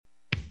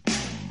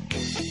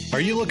Are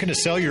you looking to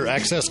sell your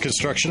excess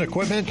construction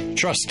equipment?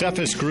 Trust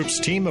Steffes Group's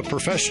team of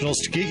professionals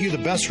to get you the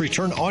best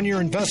return on your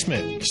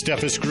investment.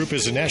 Steffes Group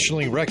is a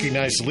nationally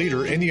recognized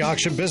leader in the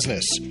auction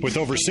business with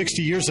over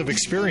 60 years of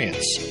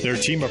experience. Their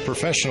team of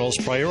professionals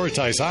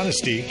prioritize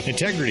honesty,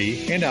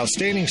 integrity, and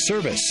outstanding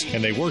service,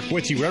 and they work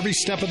with you every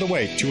step of the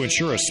way to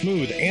ensure a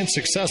smooth and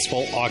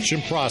successful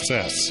auction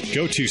process.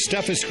 Go to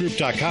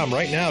SteffesGroup.com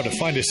right now to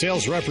find a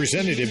sales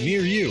representative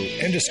near you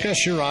and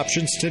discuss your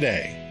options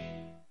today.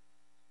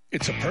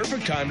 It's a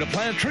perfect time to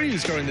plant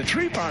trees during the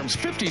Tree Farm's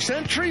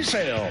 50-cent tree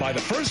sale. Buy the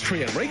first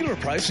tree at regular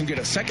price and get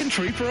a second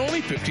tree for only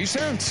 50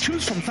 cents.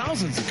 Choose from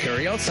thousands of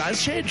carry-out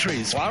size shade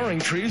trees, flowering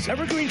trees,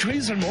 evergreen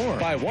trees, and more.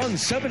 Buy one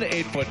 7 to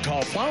 8 foot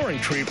tall flowering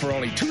tree for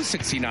only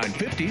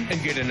 $269.50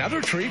 and get another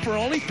tree for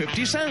only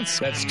 50 cents.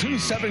 That's 2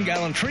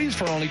 7-gallon trees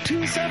for only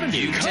 $2.70.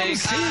 You take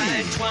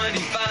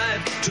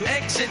I-25 to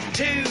exit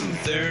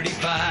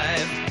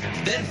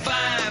 235, then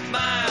 5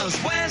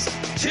 miles west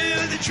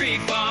to the Tree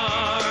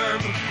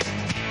Farm.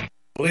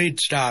 Blade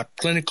Stop,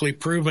 clinically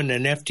proven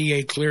and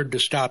FDA cleared to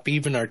stop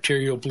even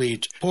arterial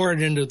bleeds. Pour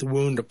it into the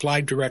wound,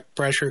 apply direct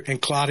pressure,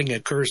 and clotting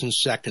occurs in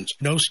seconds.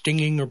 No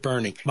stinging or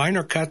burning.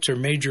 Minor cuts or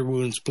major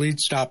wounds, Bleed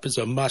Stop is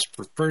a must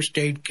for first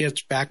aid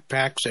kits,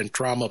 backpacks, and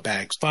trauma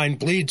bags. Find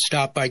Bleed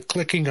Stop by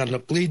clicking on the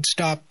Bleed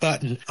Stop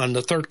button on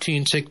the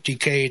 1360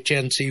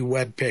 KHNC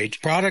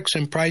webpage. Products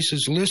and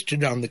prices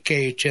listed on the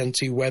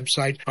KHNC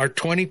website are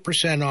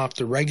 20% off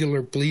the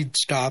regular Bleed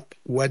Stop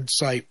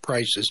website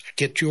prices.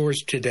 Get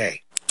yours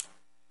today.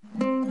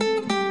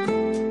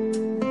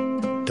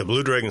 The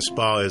Blue Dragon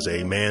Spa is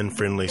a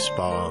man-friendly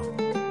spa,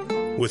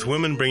 with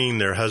women bringing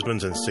their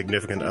husbands and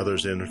significant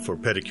others in for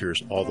pedicures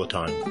all the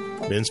time.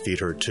 Men's feet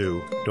hurt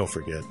too, don't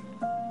forget.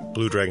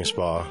 Blue Dragon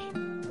Spa,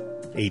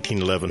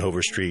 1811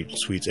 Hover Street,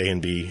 Suites A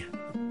and B,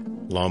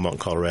 Longmont,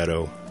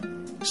 Colorado,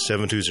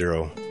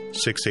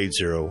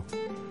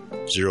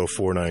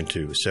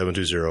 720-680-0492,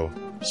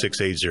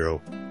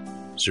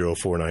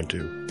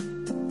 720-680-0492.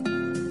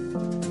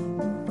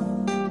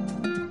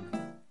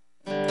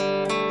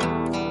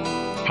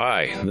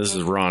 Hi, this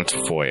is Ron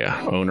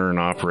Tafoya, owner and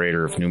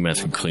operator of New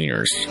Method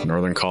Cleaners,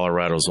 Northern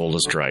Colorado's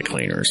oldest dry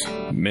cleaners.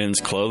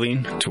 Men's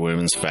clothing to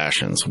women's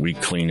fashions, we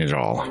clean it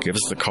all. Give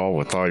us a call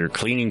with all your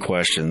cleaning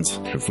questions.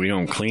 If we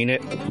don't clean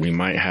it, we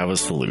might have a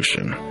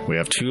solution. We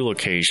have 2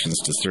 locations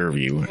to serve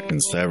you in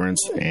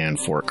Severance and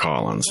Fort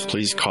Collins.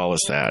 Please call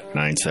us at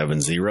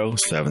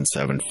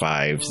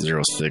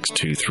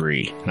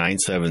 970-775-0623,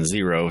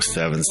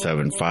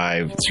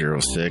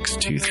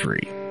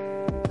 970-775-0623.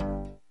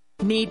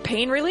 Need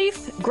pain relief?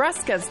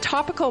 Gruska's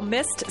Topical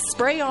Mist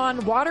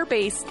Spray-On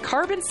Water-Based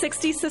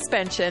Carbon-60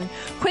 Suspension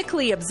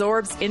quickly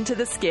absorbs into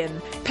the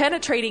skin,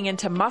 penetrating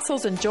into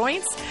muscles and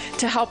joints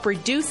to help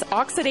reduce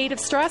oxidative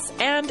stress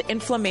and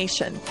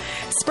inflammation.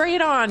 Spray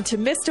it on to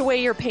mist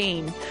away your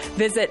pain.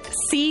 Visit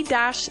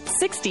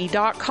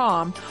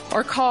c-60.com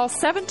or call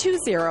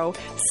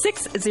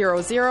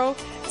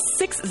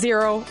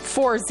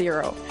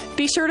 720-600-6040.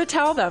 Be sure to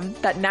tell them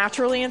that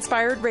Naturally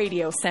Inspired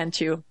Radio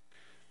sent you.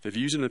 The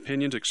views and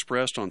opinions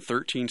expressed on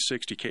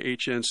 1360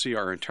 KHNC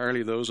are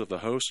entirely those of the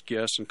host,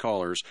 guests, and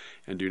callers,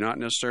 and do not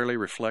necessarily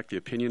reflect the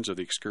opinions of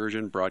the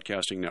Excursion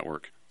Broadcasting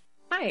Network.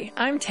 Hi,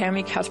 I'm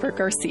Tammy Cuthbert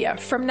Garcia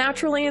from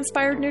Naturally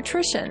Inspired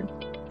Nutrition.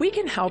 We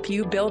can help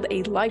you build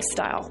a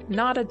lifestyle,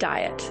 not a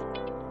diet.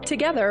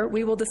 Together,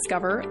 we will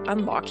discover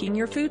unlocking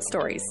your food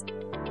stories,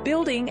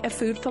 building a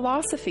food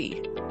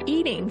philosophy,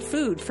 eating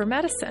food for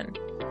medicine.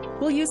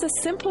 We'll use a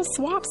simple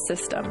swap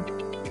system.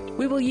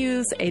 We will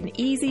use an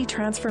easy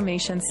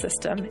transformation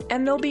system,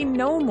 and there'll be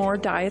no more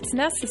diets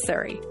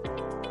necessary.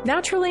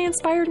 Naturally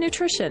Inspired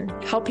Nutrition,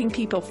 helping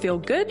people feel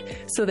good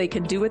so they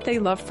can do what they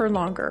love for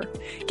longer.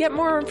 Get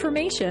more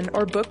information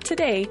or book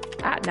today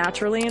at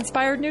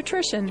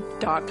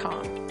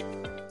naturallyinspirednutrition.com.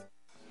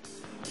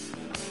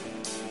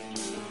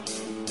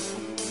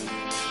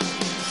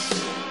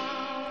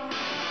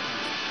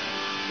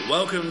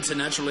 Welcome to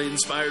Naturally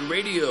Inspired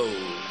Radio,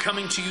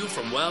 coming to you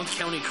from Wild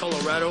County,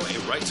 Colorado, a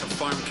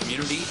right-to-farm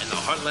community in the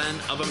heartland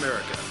of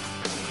America.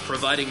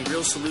 Providing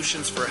real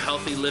solutions for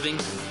healthy living,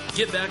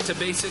 get back to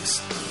basics,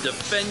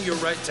 defend your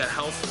right to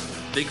health.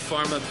 Big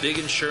pharma, big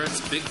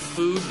insurance, big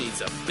food needs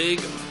a big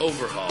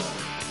overhaul.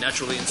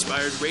 Naturally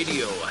Inspired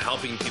Radio,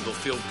 helping people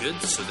feel good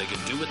so they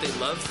can do what they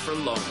love for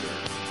longer.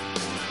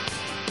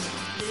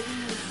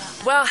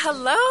 Well,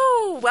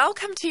 hello.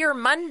 Welcome to your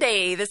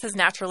Monday. This is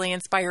Naturally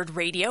Inspired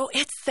Radio.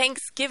 It's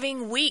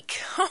Thanksgiving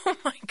week. Oh,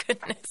 my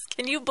goodness.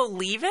 Can you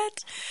believe it?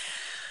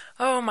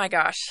 Oh, my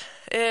gosh.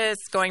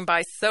 It's going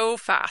by so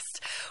fast.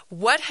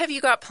 What have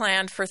you got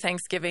planned for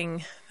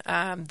Thanksgiving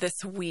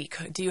this week?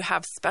 Do you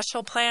have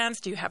special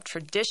plans? Do you have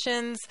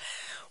traditions?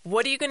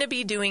 What are you going to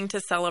be doing to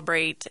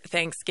celebrate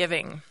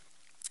Thanksgiving?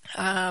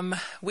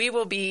 We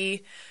will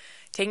be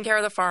taking care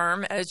of the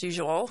farm as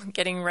usual,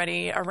 getting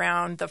ready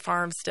around the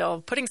farm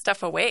still, putting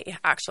stuff away,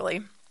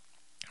 actually.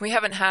 We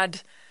haven't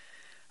had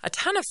a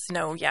ton of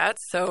snow yet,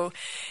 so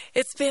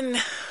it's been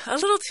a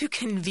little too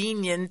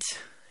convenient,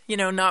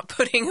 not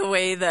putting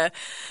away the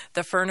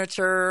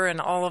furniture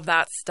and all of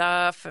that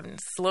stuff. And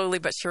slowly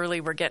but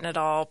surely we're getting it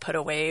all put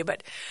away.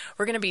 But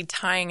we're going to be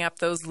tying up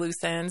those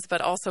loose ends,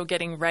 but also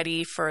getting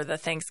ready for the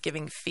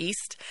Thanksgiving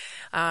feast.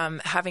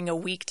 Having a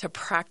week to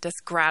practice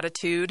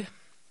gratitude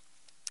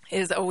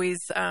is always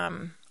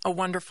a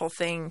wonderful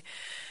thing.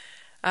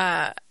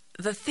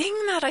 The thing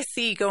that I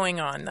see going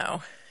on,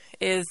 though,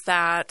 is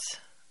that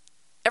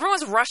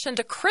everyone's rushing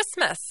to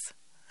Christmas,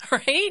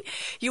 right?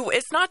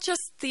 It's not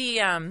just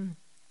the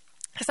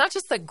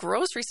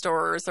grocery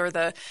stores or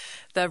the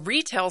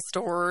retail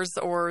stores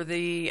or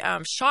the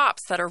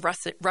shops that are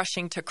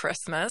rushing to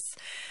Christmas.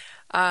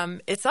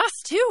 It's us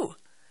too.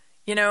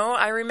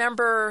 I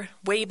remember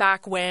way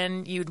back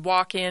when you'd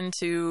walk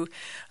into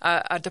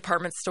a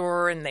department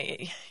store and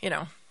they,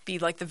 be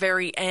like the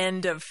very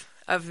end of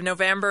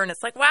November, and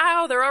it's like,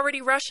 wow, they're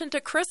already rushing to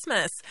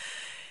Christmas.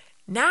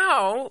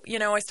 Now,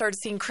 I started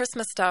seeing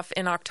Christmas stuff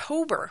in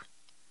October.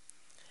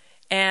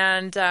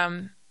 And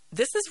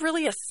this is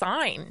really a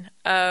sign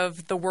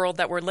of the world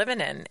that we're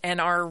living in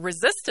and our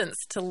resistance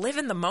to live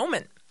in the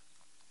moment.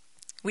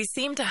 We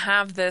seem to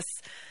have this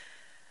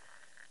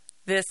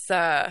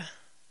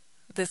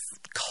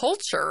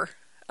culture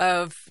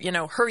of,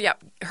 hurry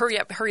up,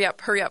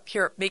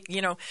 here, make,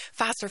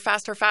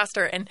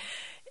 faster. And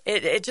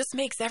it just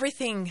makes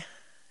everything,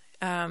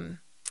 I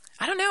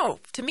don't know.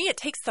 To me, it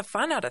takes the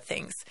fun out of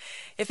things.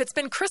 If it's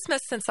been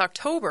Christmas since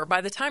October, by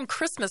the time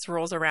Christmas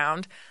rolls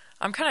around,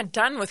 I'm kind of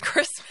done with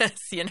Christmas,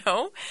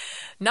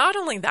 Not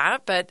only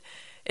that, but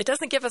it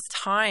doesn't give us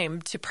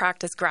time to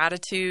practice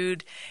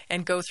gratitude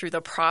and go through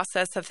the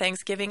process of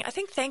Thanksgiving. I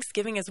think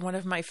Thanksgiving is one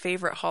of my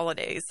favorite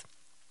holidays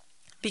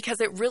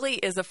because it really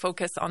is a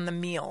focus on the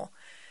meal.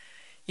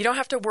 You don't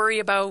have to worry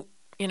about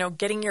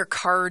getting your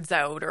cards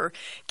out or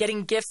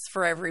getting gifts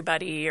for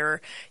everybody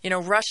or,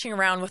 rushing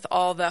around with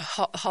all the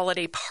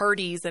holiday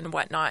parties and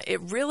whatnot. It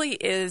really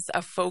is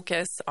a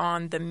focus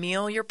on the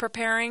meal you're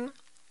preparing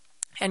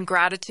and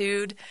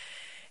gratitude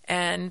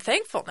and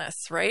thankfulness,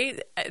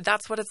 right?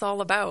 That's what it's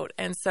all about.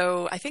 And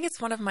so I think it's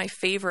one of my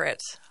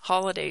favorite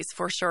holidays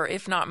for sure,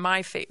 if not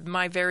my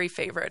very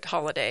favorite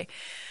holiday.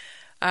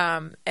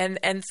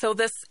 And so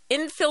this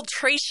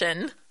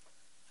infiltration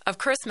of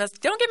Christmas,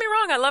 don't get me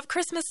wrong, I love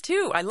Christmas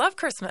too. I love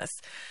Christmas.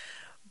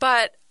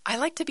 But I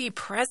like to be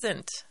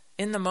present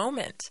in the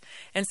moment.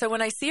 And so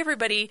when I see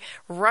everybody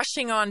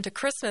rushing on to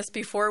Christmas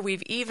before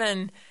we've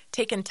even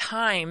taken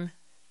time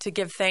to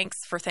give thanks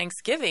for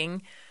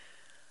Thanksgiving,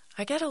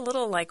 I get a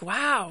little like,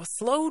 wow,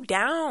 slow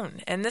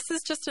down. And this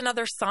is just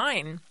another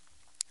sign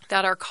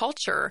that our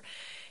culture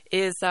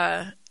is,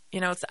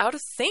 it's out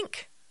of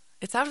sync.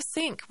 It's out of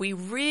sync. We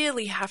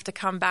really have to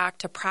come back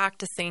to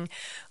practicing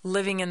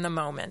living in the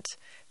moment,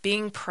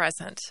 being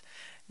present,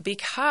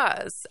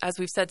 because, as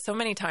we've said so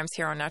many times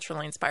here on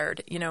Naturally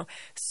Inspired,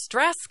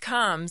 stress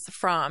comes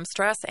from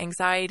stress,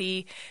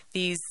 anxiety,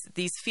 these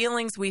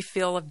feelings we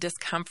feel of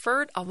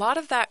discomfort. A lot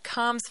of that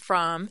comes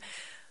from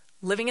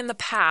living in the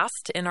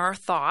past in our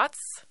thoughts,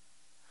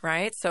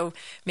 right? So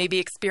maybe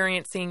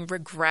experiencing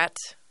regret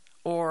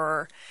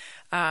or,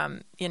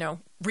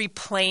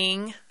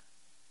 replaying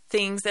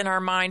things in our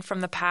mind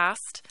from the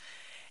past.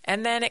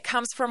 And then it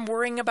comes from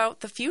worrying about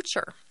the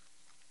future.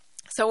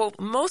 So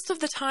most of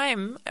the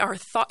time,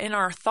 in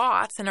our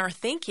thoughts and our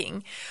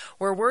thinking,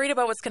 we're worried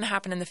about what's going to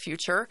happen in the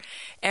future,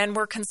 and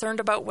we're concerned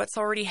about what's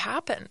already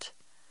happened.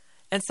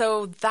 And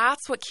so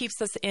that's what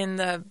keeps us in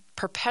the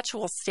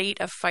perpetual state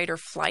of fight or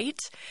flight,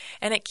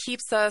 and it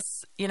keeps us,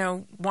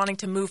 wanting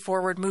to move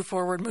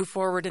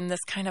forward in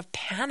this kind of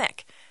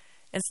panic,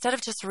 instead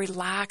of just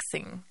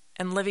relaxing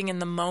and living in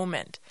the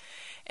moment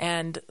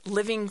and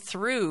living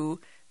through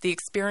the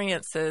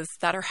experiences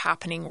that are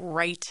happening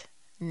right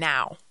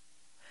now.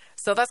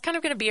 So that's kind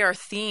of going to be our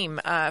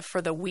theme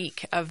for the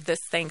week of this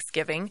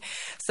Thanksgiving.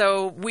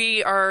 So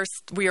we are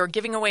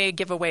giving away a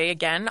giveaway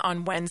again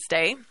on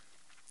Wednesday.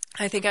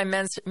 I think I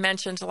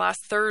mentioned last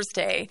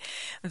Thursday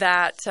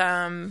that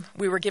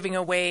we were giving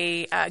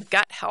away a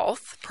gut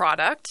health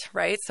product,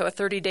 right? So a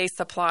 30-day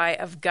supply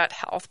of gut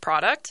health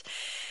product.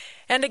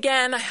 And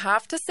again, I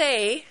have to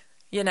say,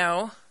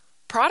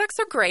 products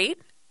are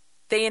great.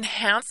 They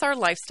enhance our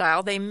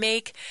lifestyle. They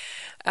make,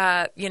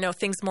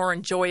 things more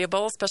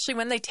enjoyable, especially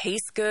when they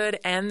taste good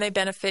and they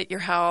benefit your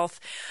health,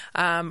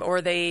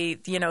 or they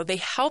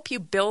help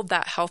you build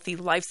that healthy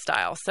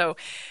lifestyle. So,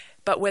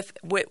 but with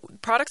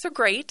products are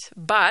great,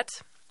 but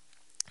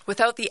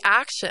without the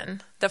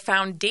action, the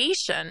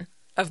foundation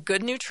of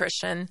good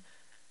nutrition,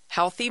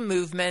 healthy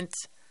movement,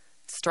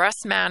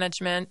 stress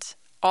management,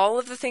 all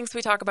of the things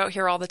we talk about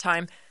here all the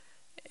time,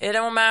 it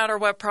don't matter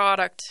what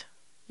product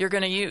you're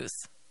going to use.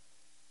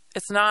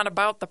 It's not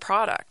about the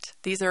product.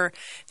 These are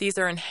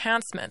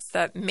enhancements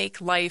that make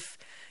life,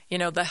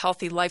 the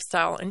healthy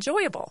lifestyle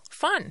enjoyable,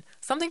 fun,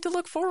 something to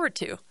look forward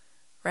to,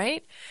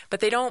 right? But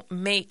they don't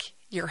make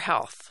your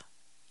health.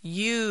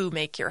 You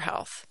make your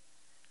health.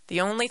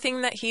 The only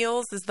thing that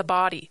heals is the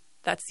body.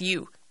 That's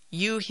you.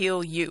 You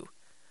heal you.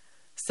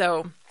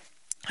 So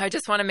I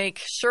just want to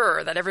make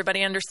sure that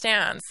everybody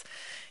understands,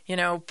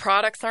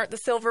 products aren't the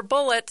silver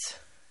bullet.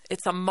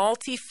 It's a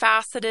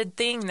multifaceted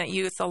thing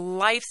it's a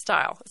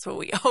lifestyle. That's what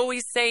we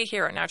always say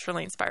here at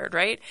Naturally Inspired,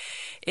 right?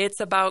 It's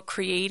about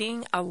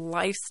creating a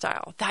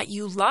lifestyle that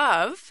you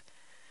love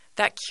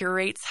that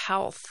curates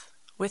health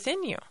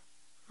within you,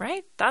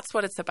 right? That's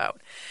what it's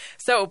about.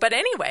 So, but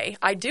anyway,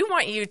 I do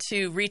want you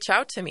to reach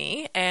out to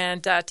me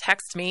and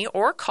text me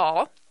or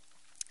call.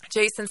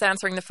 Jason's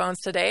answering the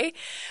phones today.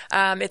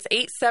 It's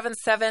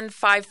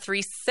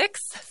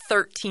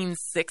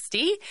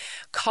 877-536-1360.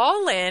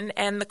 Call in,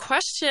 and the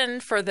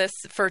question for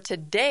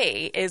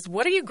today is,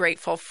 what are you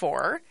grateful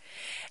for?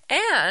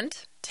 And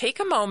take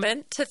a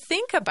moment to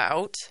think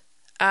about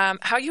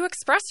how you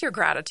express your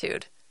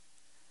gratitude.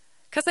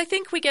 Because I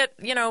think we get,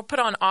 put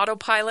on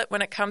autopilot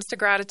when it comes to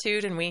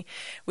gratitude, and we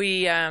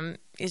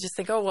you just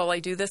think, oh, well, I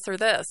do this or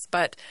this,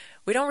 but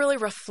we don't really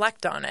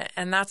reflect on it.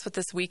 And that's what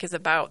this week is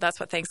about. That's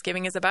what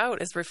Thanksgiving is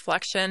about, is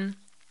reflection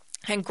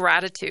and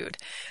gratitude.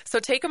 So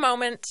take a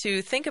moment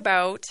to think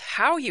about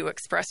how you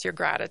express your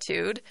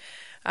gratitude.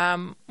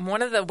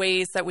 One of the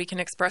ways that we can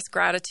express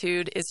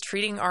gratitude is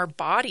treating our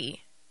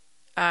body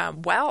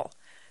well,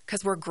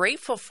 because we're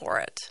grateful for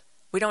it.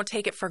 We don't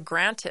take it for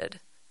granted,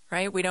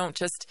 right? We don't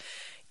just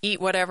eat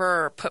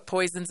whatever or put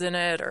poisons in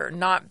it or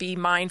not be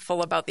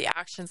mindful about the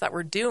actions that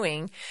we're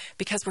doing,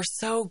 because we're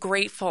so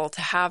grateful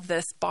to have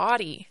this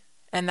body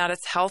and that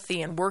it's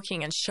healthy and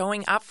working and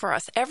showing up for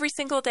us every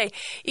single day,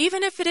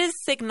 even if it is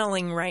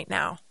signaling right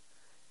now,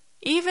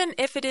 even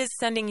if it is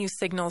sending you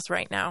signals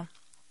right now.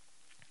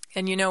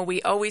 And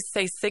we always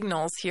say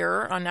signals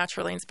here on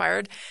Naturally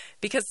Inspired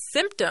because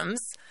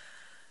symptoms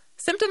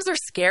are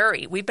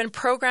scary. We've been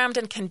programmed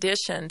and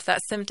conditioned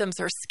that symptoms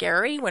are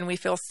scary when we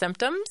feel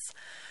symptoms.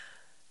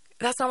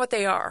 That's not what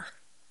they are.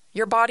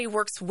 Your body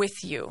works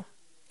with you.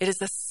 It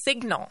is a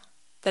signal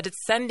that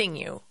it's sending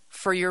you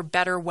for your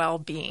better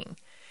well-being.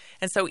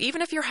 And so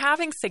even if you're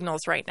having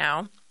signals right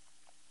now,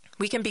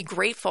 we can be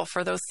grateful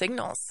for those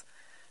signals,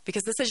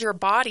 because this is your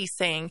body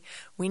saying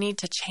we need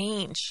to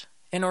change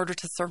in order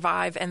to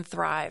survive and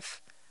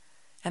thrive.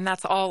 And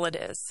that's all it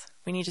is.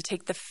 We need to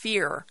take the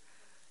fear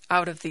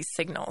out of these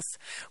signals.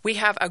 We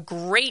have a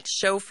great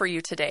show for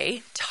you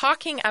today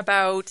talking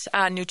about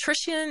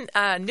nutrient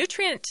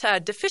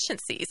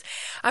deficiencies.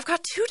 I've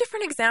got two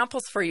different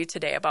examples for you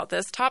today about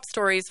this. Top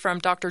stories from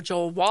Dr.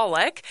 Joel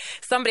Wallach,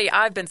 somebody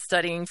I've been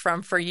studying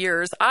from for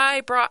years.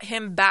 I brought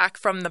him back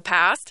from the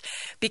past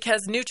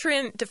because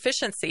nutrient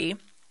deficiency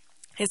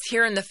is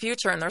here in the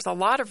future, and there's a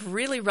lot of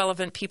really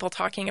relevant people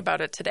talking about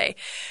it today.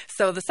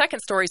 So the second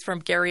story is from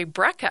Gary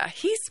Brecka.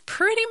 He's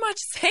pretty much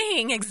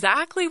saying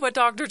exactly what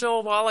Dr.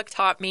 Joel Wallach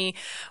taught me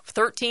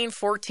 13,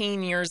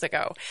 14 years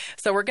ago.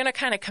 So we're going to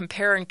kind of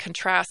compare and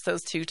contrast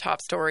those two top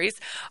stories.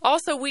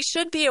 Also, we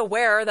should be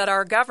aware that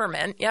our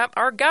government,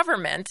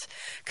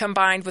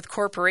 combined with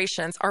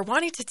corporations, are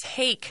wanting to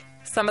take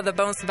some of the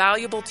most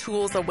valuable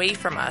tools away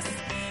from us,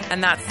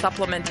 and that's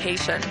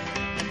supplementation.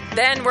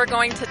 Then we're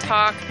going to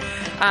talk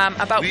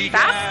about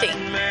fasting,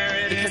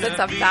 because it's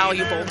a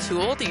valuable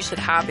tool that you should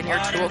have in your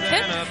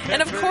toolkit.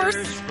 And of course,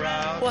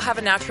 we'll have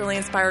a Naturally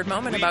Inspired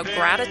moment about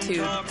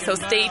gratitude. So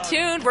stay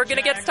tuned. We're going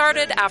to get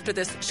started after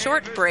this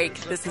short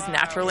break. This is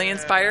Naturally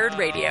Inspired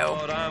Radio.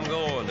 I'm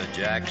going to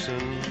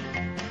Jackson.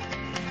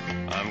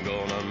 I'm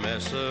going to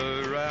mess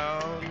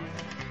around.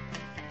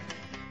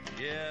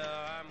 Yeah.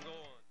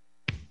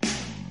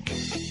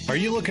 Are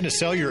you looking to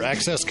sell your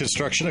access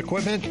construction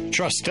equipment?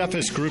 Trust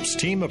Steffes Group's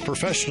team of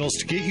professionals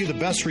to get you the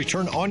best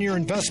return on your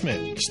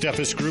investment.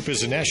 Steffes Group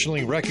is a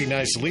nationally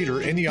recognized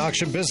leader in the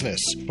auction business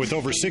with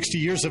over 60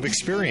 years of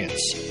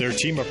experience. Their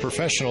team of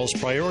professionals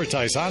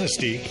prioritize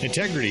honesty,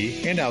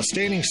 integrity, and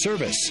outstanding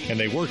service, and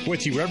they work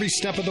with you every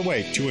step of the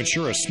way to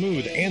ensure a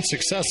smooth and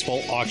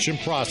successful auction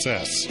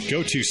process.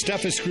 Go to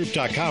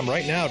SteffesGroup.com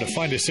right now to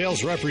find a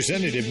sales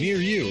representative near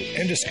you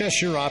and discuss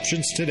your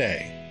options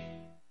today.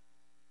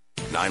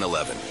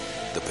 9/11,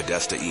 the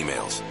Podesta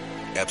emails,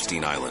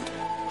 Epstein Island,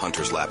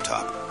 Hunter's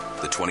laptop,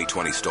 the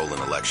 2020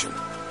 stolen election.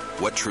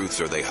 What truths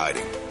are they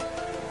hiding?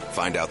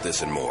 Find out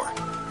this and more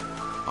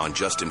on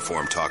Just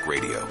Informed Talk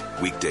Radio,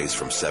 weekdays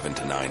from 7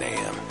 to 9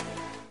 a.m.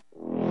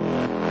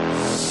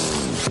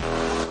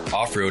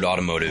 Off-Road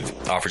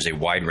Automotive offers a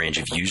wide range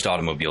of used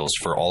automobiles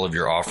for all of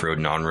your off-road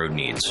and on-road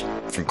needs.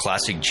 From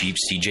classic Jeep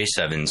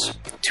CJ7s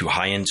to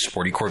high-end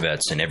sporty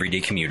Corvettes and everyday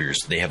commuters,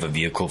 they have a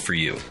vehicle for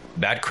you.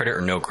 Bad credit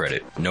or no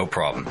credit, no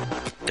problem.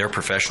 Their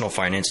professional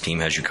finance team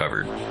has you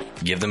covered.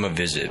 Give them a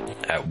visit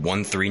at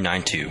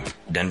 1392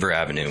 Denver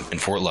Avenue in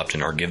Fort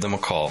Lupton, or give them a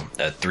call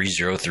at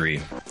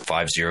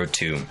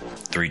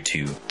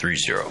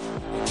 303-502-3230.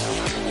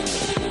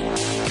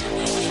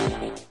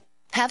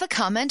 Have a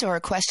comment or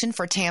a question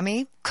for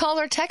Tammy? Call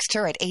or text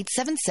her at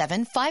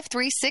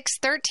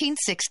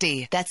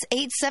 877-536-1360. That's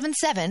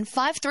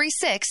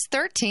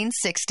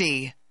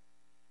 877-536-1360.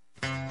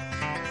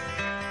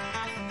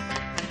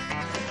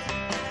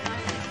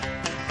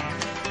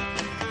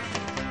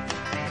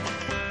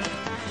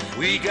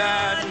 We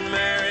got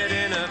married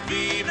in a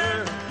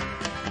fever,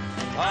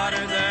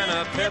 hotter than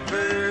a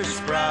pepper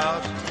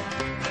sprout.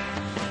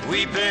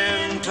 We've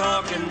been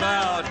talking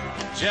about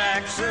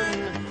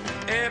Jackson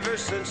Ever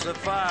since the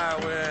fire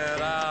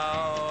went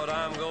out,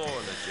 I'm going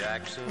to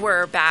Jackson.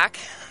 We're back.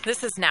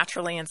 This is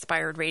Naturally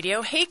Inspired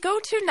Radio. Hey, go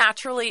to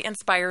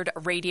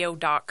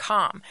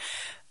naturallyinspiredradio.com.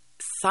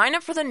 Sign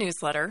up for the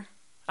newsletter.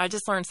 I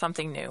just learned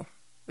something new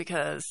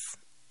because,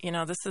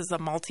 this is a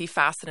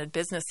multifaceted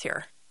business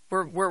here.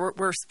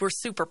 We're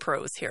super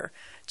pros here.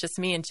 Just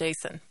me and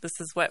Jason. This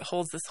is what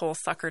holds this whole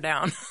sucker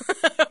down.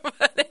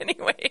 But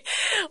anyway,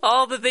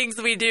 all the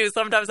things we do,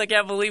 sometimes I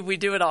can't believe we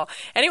do it all.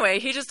 Anyway,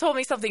 he just told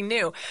me something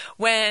new.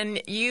 When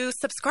you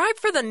subscribe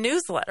for the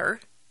newsletter,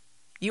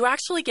 you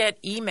actually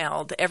get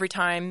emailed every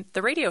time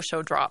the radio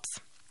show drops.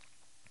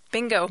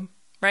 Bingo.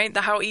 Right?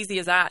 How easy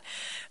is that?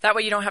 That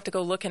way you don't have to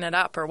go looking it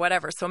up or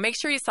whatever. So make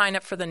sure you sign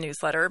up for the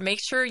newsletter. Make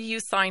sure you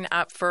sign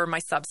up for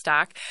my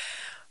Substack.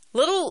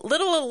 Little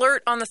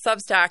alert on the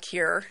Substack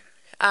here.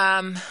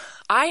 I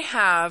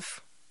have,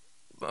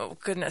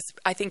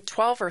 I think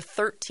 12 or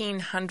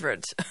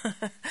 1,300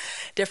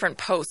 different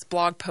posts,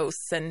 blog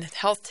posts and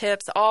health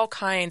tips, all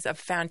kinds of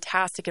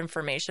fantastic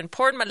information.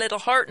 Poured my little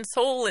heart and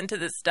soul into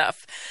this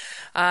stuff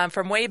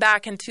from way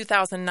back in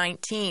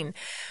 2019.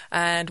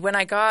 And when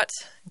I got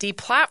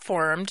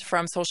deplatformed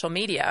from social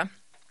media,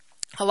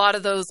 a lot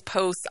of those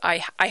posts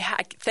I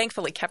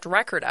thankfully kept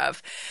record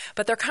of,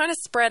 but they're kind of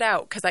spread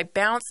out because I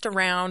bounced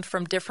around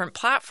from different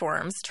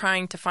platforms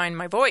trying to find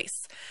my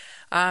voice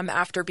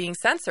after being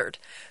censored.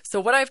 So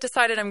what I've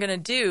decided I'm going to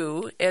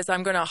do is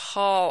I'm going to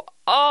haul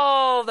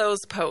all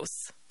those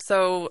posts.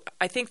 So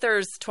I think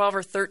there's 12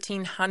 or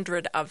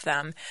 1,300 of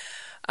them.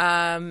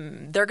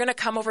 They're going to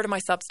come over to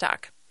my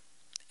Substack.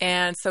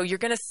 And so you're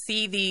going to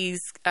see these,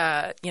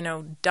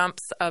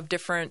 dumps of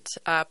different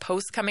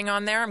posts coming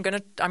on there. I'm going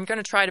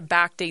to try to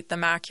backdate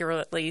them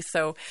accurately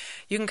so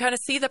you can kind of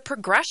see the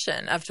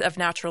progression of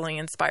Naturally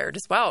Inspired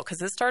as well, because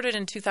this started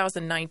in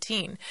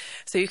 2019.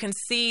 So you can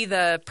see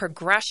the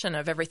progression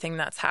of everything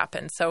that's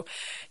happened. So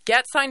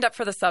get signed up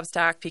for the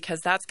Substack because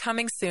that's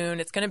coming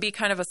soon. It's going to be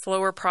kind of a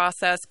slower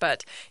process,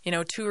 but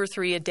 2 or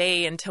 3 a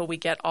day until we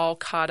get all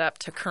caught up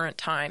to current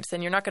times.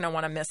 And you're not going to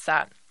want to miss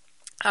that.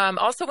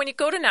 Also, when you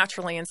go to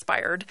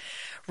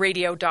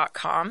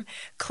naturallyinspiredradio.com,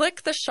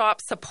 click the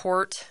shop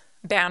support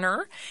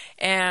banner.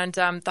 And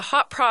the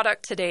hot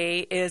product today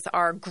is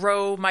our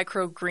Grow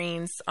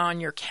Microgreens on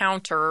Your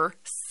Counter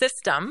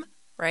system.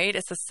 Right?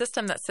 It's a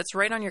system that sits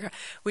right on your.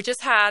 We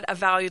just had a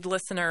valued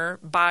listener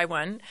buy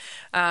one,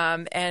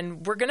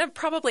 and we're going to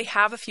probably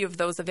have a few of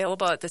those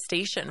available at the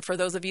station for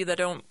those of you that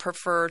don't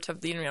prefer to.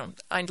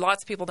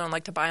 Lots of people don't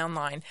like to buy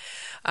online,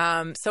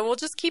 so we'll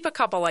just keep a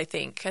couple. I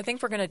think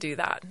we're going to do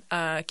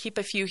that. Keep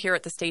a few here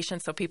at the station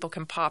so people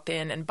can pop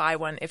in and buy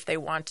one if they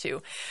want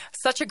to.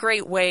 Such a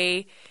great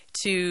way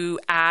to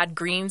add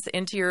greens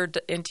into your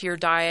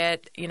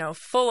diet.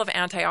 Full of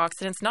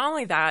antioxidants. Not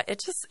only that,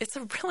 it's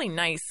a really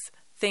nice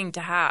thing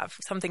to have,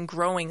 something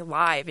growing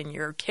live in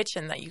your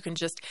kitchen that you can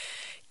just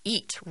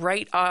eat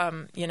right out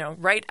of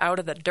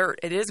the dirt.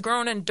 It is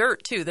grown in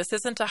dirt too. This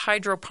isn't a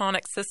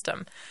hydroponic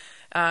system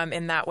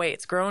in that way.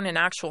 It's grown in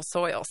actual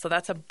soil, so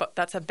that's a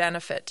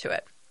benefit to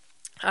it.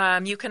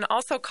 You can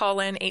also call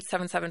in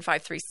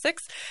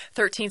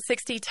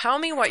 877-536-1360. Tell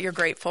me what you're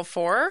grateful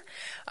for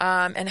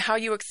and how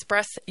you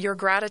express your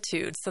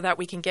gratitude so that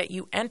we can get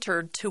you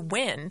entered to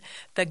win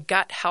the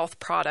gut health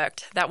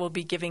product that we'll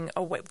be giving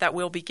away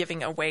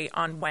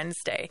on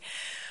Wednesday.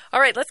 All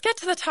right, let's get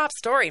to the top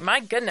story. My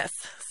goodness,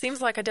 seems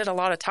like I did a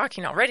lot of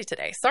talking already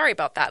today. Sorry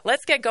about that.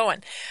 Let's get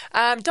going.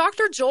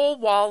 Dr. Joel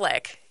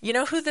Wallach, you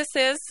know who this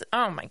is?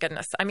 Oh, my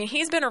goodness. I mean,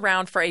 he's been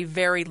around for a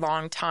very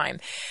long time.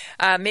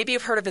 Maybe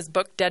you've heard of his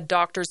book, Dead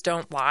Doctors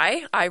Don't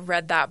Lie. I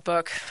read that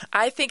book.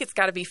 I think it's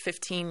got to be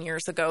 15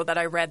 years ago that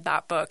I read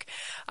that book,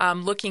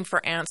 looking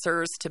for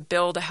answers to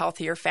build a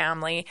healthier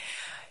family.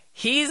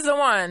 He's the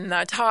one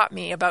that taught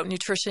me about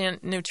nutritional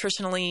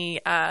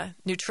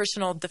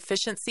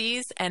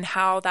deficiencies and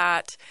how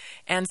that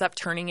ends up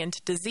turning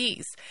into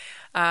disease.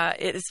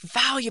 It is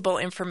valuable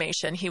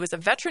information. He was a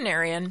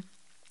veterinarian,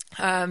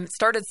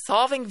 started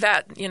solving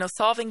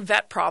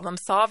vet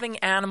problems, solving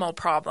animal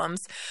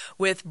problems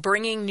with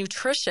bringing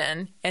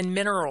nutrition and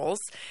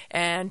minerals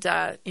and,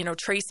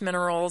 trace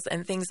minerals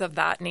and things of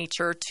that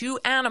nature to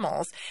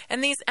animals.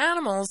 And these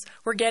animals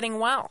were getting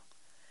well.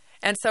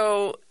 And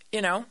so,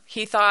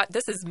 he thought,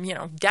 this is,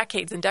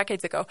 decades and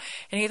decades ago,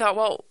 and he thought,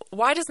 well,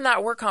 why doesn't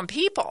that work on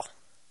people?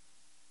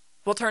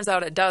 Well, turns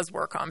out it does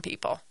work on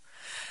people.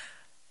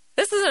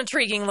 This is an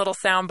intriguing little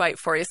soundbite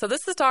for you. So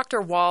this is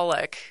Dr.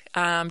 Wallach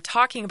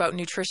talking about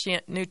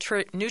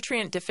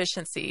nutrient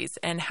deficiencies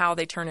and how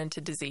they turn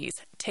into disease.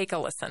 Take a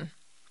listen.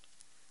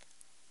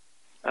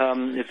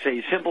 It's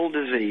a simple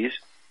disease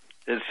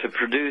that's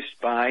produced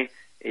by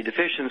a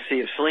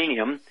deficiency of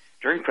selenium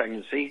during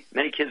pregnancy.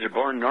 Many kids are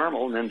born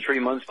normal, and then 3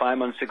 months, 5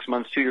 months, 6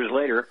 months, 2 years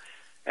later,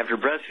 after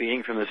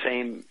breastfeeding from the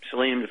same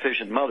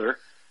selenium-deficient mother,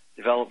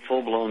 develop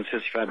full-blown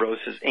cystic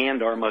fibrosis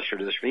and or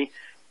muscular dystrophy.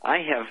 I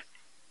have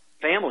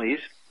families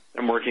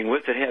I'm working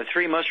with that have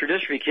 3 muscular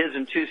dystrophy kids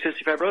and 2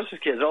 cystic fibrosis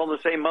kids, all in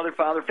the same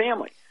mother-father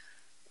family.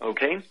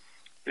 Okay?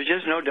 There's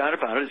just no doubt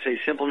about it. It's a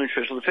simple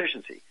nutritional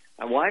deficiency.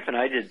 My wife and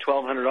I did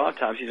 1,200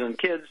 autopsies on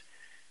kids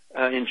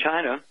in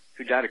China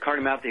who died of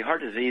cardiomyopathy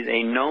heart disease,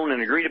 a known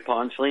and agreed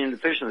upon selenium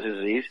deficiency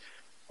disease.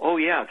 Oh,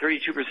 yeah,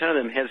 32% of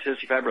them had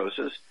cystic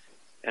fibrosis,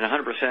 and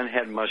 100%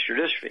 had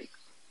muscular dystrophy.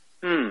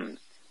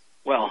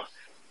 Well,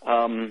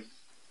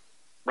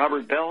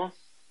 Robert Bell,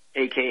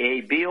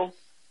 a.k.a. Beal,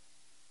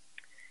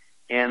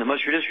 and the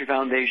Muscular Dystrophy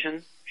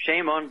Foundation,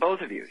 shame on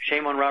both of you.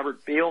 Shame on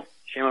Robert Beal,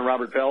 shame on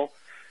Robert Bell,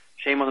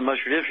 shame on the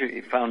Muscular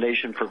Dystrophy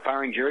Foundation for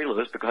firing Jerry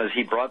Lewis because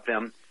he brought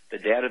them the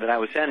data that I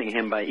was sending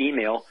him by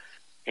email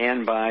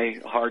and by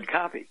hard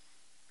copy.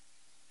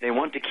 They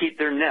want to keep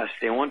their nest.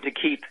 They want to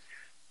keep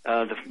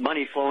the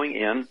money flowing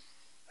in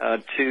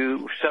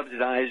to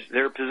subsidize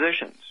their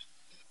positions.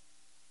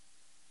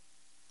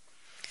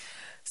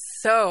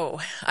 So,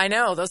 I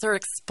know, those are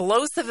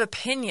explosive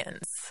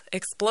opinions,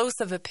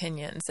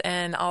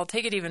 and I'll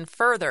take it even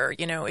further.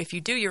 You know, if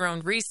you do your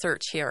own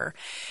research here,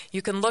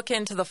 you can look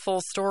into the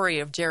full story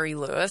of Jerry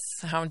Lewis,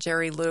 how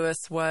Jerry Lewis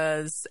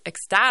was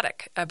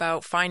ecstatic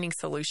about finding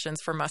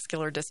solutions for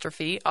muscular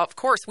dystrophy. Of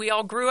course, we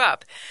all grew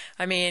up.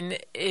 I mean,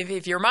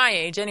 if you're my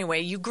age anyway,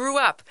 you grew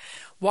up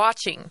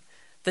watching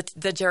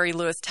the Jerry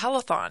Lewis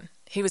telethon.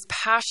 He was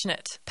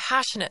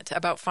passionate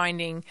about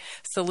finding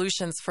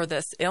solutions for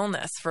this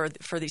illness for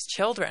these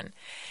children,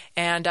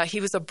 and he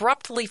was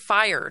abruptly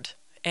fired.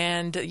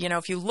 And you know,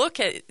 if you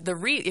look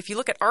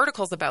at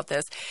articles about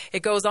this,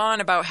 it goes on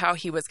about how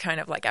he was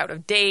kind of like out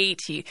of date.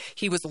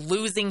 He was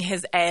losing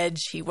his edge.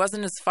 He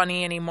wasn't as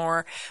funny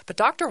anymore. But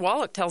Dr.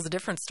 Wallach tells a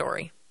different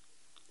story.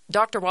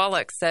 Dr.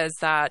 Wallach says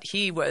that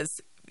he was,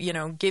 you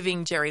know,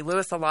 giving Jerry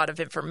Lewis a lot of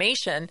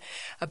information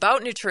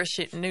about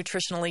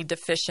nutritionally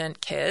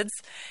deficient kids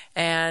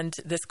and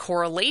this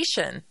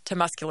correlation to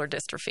muscular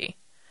dystrophy.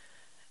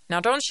 Now,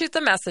 don't shoot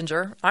the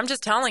messenger. I'm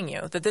just telling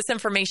you that this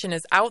information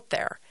is out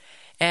there.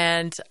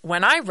 And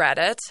when I read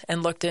it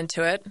and looked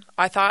into it,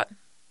 I thought,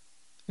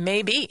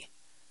 maybe.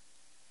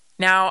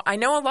 Now, I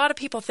know a lot of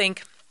people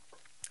think,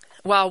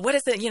 well, what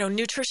is it? You know,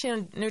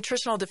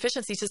 nutritional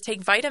deficiencies, just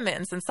take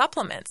vitamins and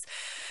supplements.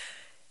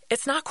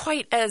 It's not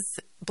quite as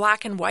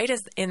black and white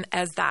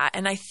as that.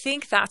 And I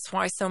think that's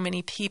why so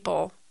many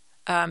people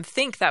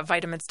think that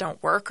vitamins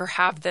don't work or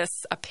have this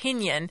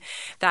opinion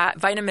that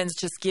vitamins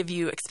just give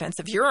you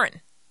expensive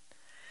urine.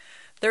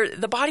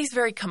 The body's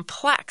very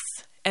complex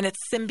and it's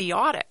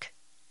symbiotic.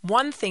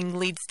 One thing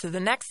leads to the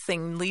next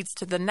thing, leads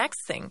to the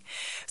next thing.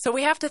 So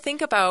we have to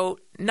think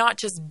about not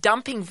just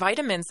dumping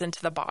vitamins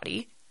into the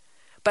body,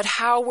 but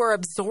how we're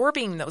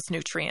absorbing those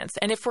nutrients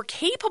and if we're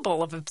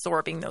capable of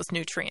absorbing those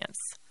nutrients.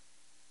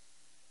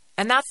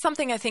 And that's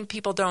something I think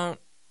people don't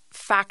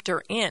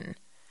factor in.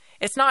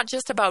 It's not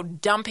just about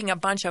dumping a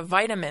bunch of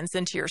vitamins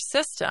into your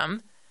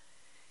system.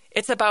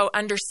 It's about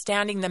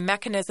understanding the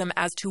mechanism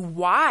as to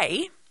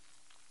why,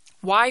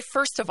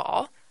 first of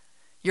all,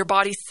 your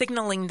body's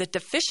signaling the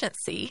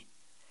deficiency.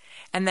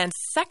 And then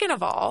second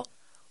of all,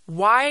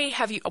 why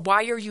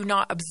are you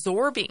not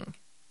absorbing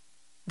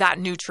that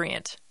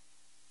nutrient?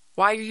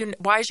 Why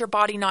is your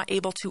body not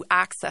able to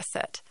access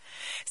it?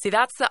 See,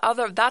 that's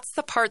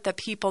the part that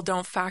people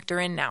don't factor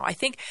in now. I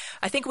think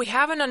we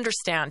have an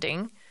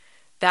understanding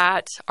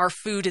that our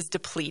food is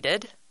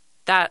depleted,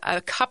 that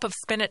a cup of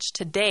spinach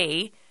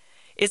today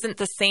isn't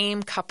the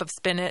same cup of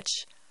spinach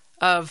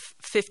of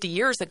 50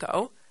 years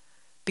ago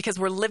because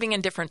we're living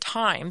in different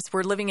times.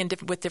 We're living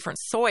with different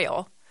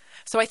soil.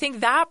 So I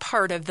think that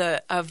part of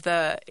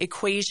the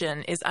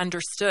equation is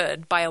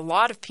understood by a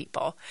lot of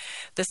people.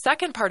 The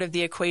second part of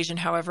the equation,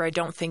 however, I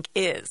don't think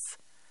is,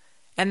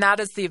 and that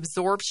is the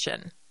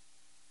absorption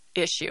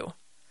issue.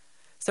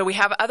 So we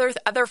have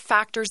other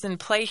factors in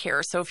play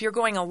here. So if you're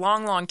going a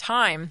long, long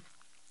time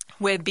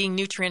with being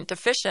nutrient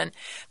deficient,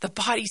 the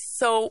body's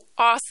so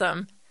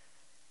awesome,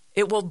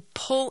 it will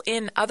pull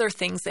in other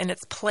things in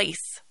its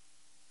place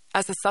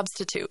as a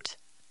substitute.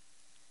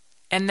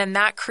 And then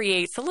that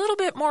creates a little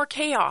bit more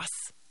chaos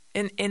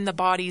in the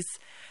body's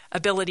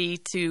ability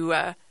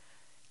to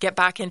get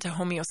back into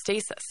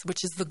homeostasis,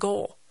 which is the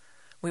goal.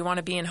 We want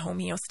to be in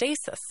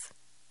homeostasis.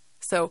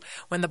 So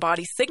when the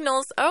body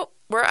signals, oh,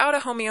 we're out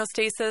of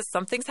homeostasis,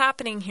 something's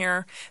happening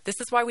here, this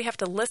is why we have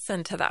to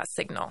listen to that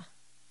signal.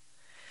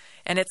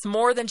 And it's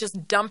more than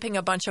just dumping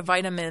a bunch of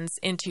vitamins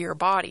into your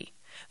body.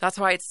 That's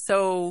why it's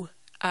so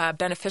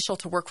beneficial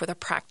to work with a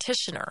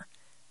practitioner.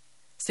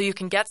 So you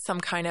can get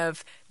some kind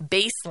of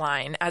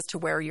baseline as to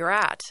where you're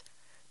at,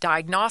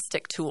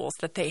 diagnostic tools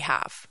that they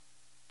have,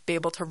 be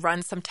able to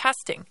run some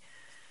testing.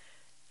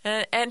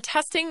 And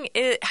testing,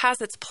 it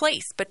has its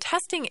place, but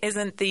testing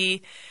isn't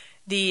the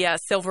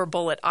silver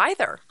bullet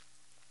either,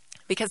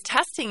 because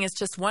testing is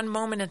just one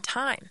moment in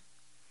time.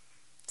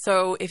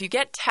 So if you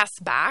get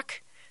tests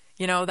back,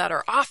 that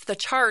are off the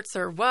charts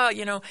or,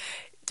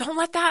 don't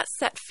let that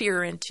set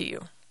fear into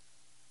you.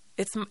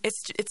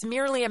 It's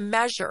merely a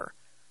measure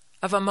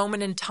of a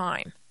moment in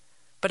time,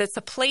 but it's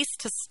a place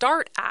to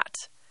start at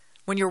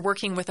when you're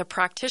working with a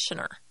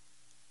practitioner.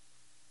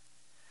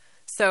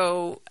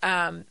 So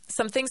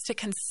some things to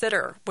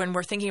consider when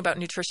we're thinking about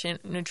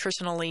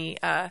nutritionally,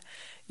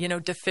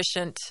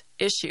 deficient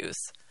issues.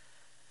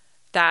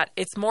 that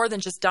it's more than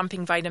just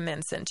dumping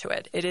vitamins into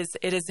it. It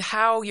is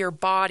how your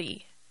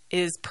body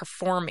is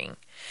performing.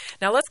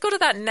 Now let's go to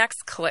that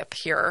next clip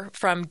here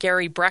from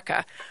Gary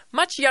Brecka.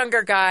 Much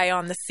younger guy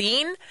on the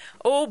scene.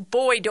 Oh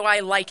boy, do I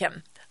like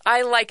him.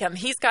 I like him.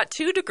 He's got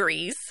 2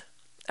 degrees,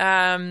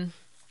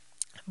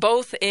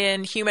 both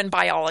in human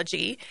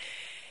biology.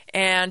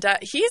 And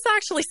he's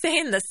actually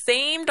saying the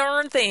same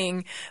darn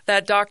thing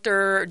that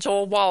Dr.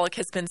 Joel Wallach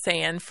has been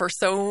saying for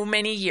so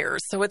many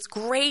years. So it's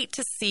great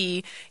to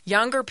see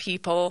younger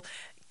people,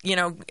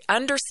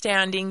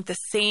 understanding the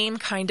same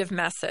kind of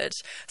message.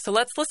 So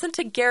let's listen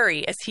to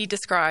Gary as he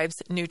describes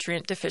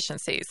nutrient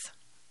deficiencies.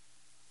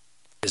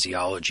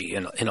 Physiology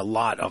in a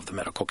lot of the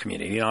medical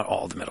community, not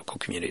all the medical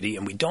community,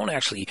 and we don't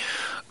actually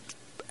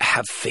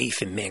have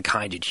faith in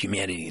mankind and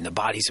humanity and the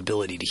body's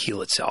ability to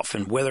heal itself,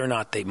 and whether or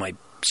not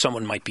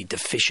someone might be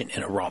deficient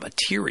in a raw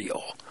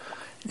material,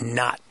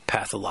 not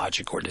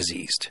pathologic or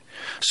diseased.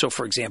 So,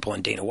 for example,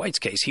 in Dana White's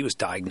case, he was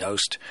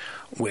diagnosed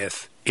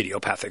with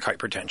idiopathic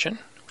hypertension,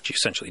 which he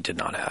essentially did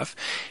not have.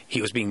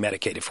 He was being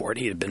medicated for it.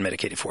 He had been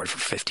medicated for it for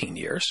 15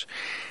 years.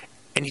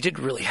 And he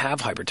didn't really have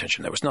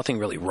hypertension. There was nothing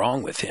really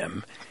wrong with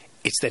him.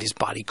 It's that his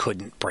body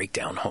couldn't break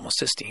down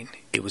homocysteine.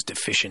 It was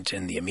deficient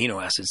in the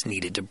amino acids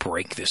needed to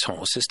break this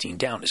homocysteine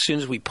down. As soon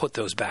as we put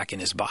those back in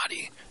his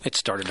body, it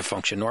started to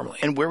function normally.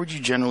 And where would you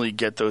generally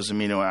get those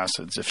amino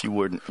acids if you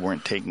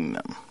weren't taking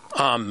them?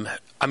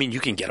 You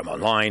can get them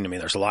online.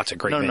 There's lots of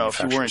great manufacturers.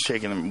 No, if you weren't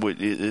taking them,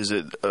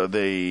 are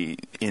they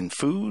in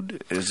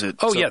food?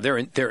 Yeah, they're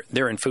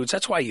in foods.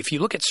 That's why if you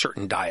look at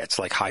certain diets,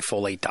 like high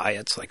folate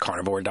diets, like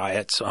carnivore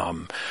diets,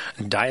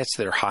 diets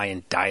that are high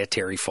in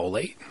dietary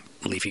folate,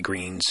 leafy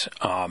greens,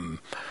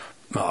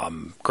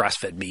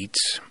 grass-fed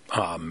meats,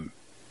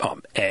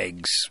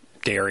 eggs,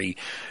 dairy,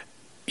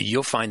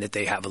 you'll find that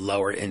they have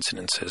lower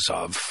incidences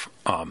of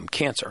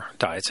cancer,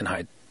 diets and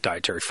high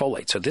dietary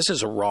folate. So this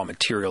is a raw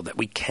material that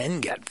we can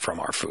get from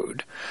our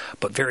food,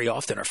 but very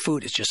often our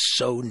food is just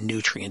so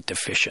nutrient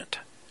deficient.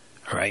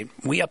 Right?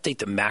 We update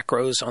the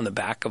macros on the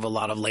back of a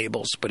lot of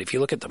labels, but if you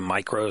look at the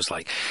micros,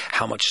 like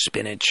how much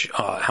spinach,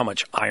 how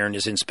much iron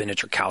is in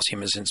spinach or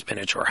calcium is in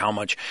spinach, or how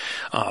much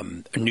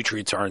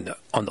nutrients are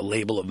on the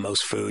label of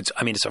most foods,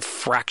 it's a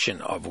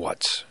fraction of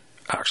what's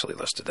actually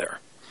listed there.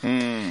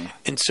 And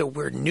so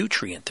we're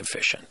nutrient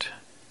deficient,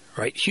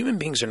 right? Human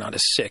beings are not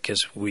as sick as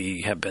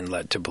we have been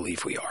led to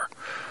believe we are.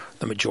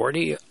 The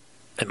majority,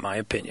 in my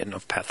opinion,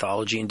 of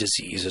pathology and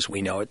disease as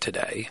we know it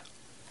today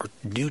are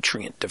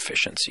nutrient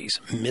deficiencies,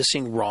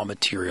 missing raw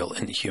material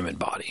in the human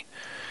body.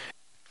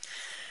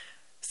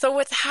 So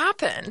what's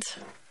happened,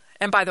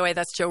 and by the way,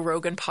 that's Joe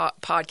Rogan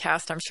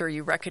podcast. I'm sure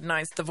you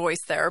recognized the voice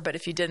there, but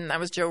if you didn't, that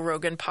was Joe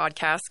Rogan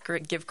podcast.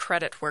 Give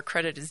credit where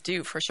credit is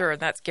due, for sure, and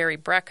that's Gary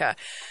Brecka.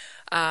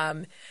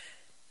 The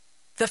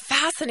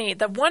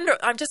wonder,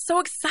 I'm just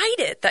so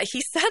excited that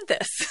he said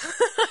this.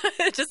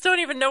 I just don't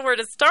even know where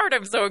to start.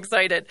 I'm so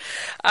excited.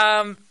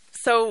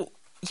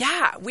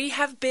 Yeah, we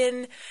have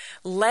been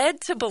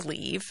led to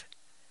believe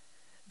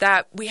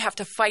that we have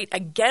to fight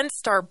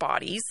against our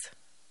bodies,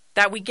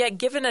 that we get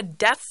given a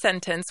death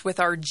sentence with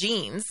our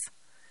genes,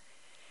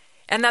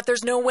 and that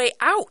there's no way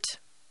out,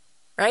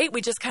 right? We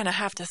just kind of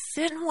have to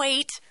sit and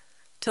wait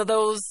till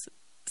those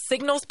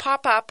signals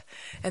pop up,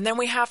 and then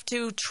we have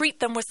to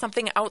treat them with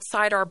something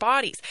outside our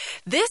bodies.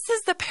 This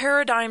is the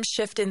paradigm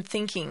shift in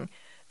thinking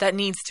that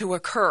needs to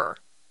occur.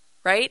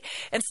 Right?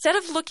 Instead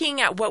of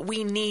looking at what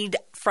we need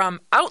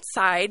from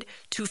outside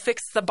to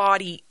fix the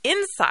body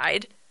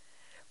inside,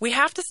 we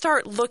have to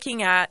start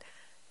looking at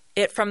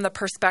it from the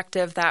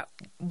perspective that,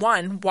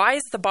 one, why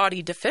is the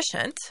body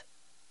deficient?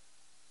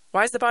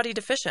 Why is the body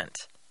deficient?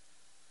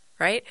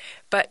 Right?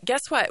 But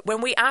guess what?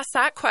 When we ask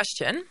that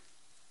question,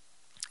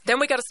 then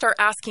we got to start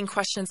asking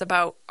questions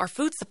about our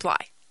food supply.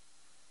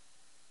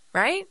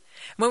 Right?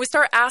 When we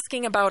start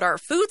asking about our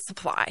food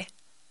supply,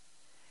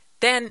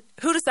 then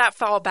who does that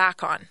fall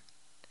back on?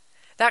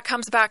 That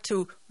comes back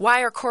to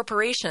why are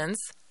corporations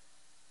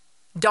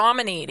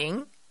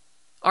dominating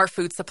our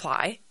food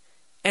supply,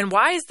 and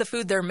why is the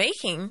food they're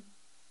making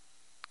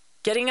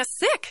getting us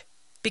sick?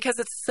 Because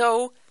it's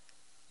so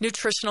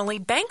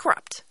nutritionally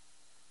bankrupt.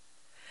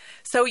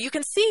 So you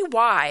can see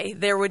why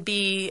there would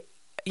be,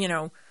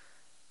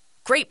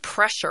 great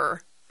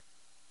pressure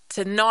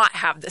to not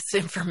have this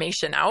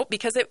information out,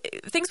 because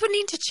things would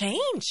need to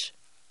change.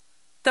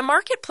 The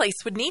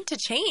marketplace would need to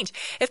change.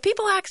 If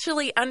people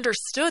actually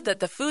understood that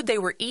the food they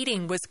were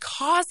eating was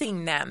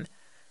causing them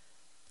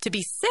to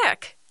be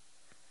sick,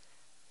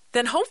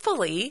 then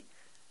hopefully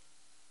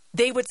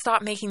they would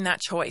stop making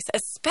that choice,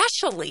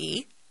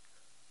 especially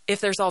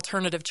if there's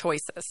alternative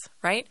choices,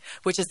 right?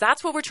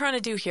 That's what we're trying to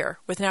do here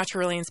with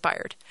Naturally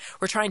Inspired.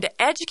 We're trying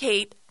to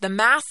educate the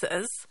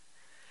masses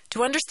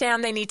to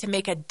understand they need to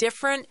make a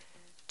different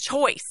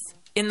choice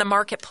in the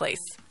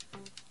marketplace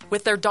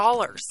with their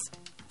dollars.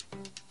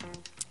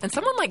 And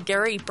someone like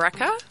Gary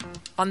Brecka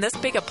on this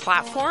big a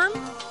platform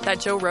that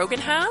Joe Rogan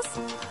has,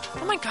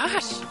 oh my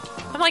gosh,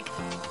 I'm like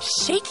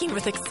shaking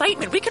with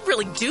excitement. We could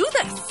really do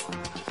this.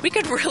 We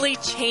could really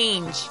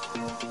change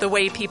the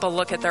way people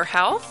look at their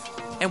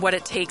health and what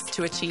it takes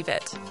to achieve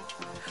it.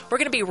 We're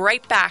going to be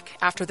right back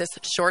after this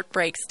short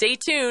break. Stay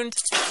tuned.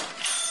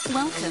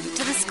 Welcome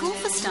to the School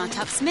for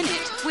Startups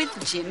Minute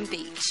with Jim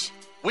Beach.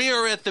 We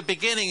are at the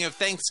beginning of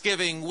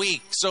Thanksgiving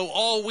week, so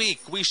all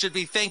week we should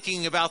be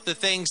thinking about the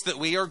things that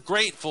we are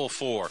grateful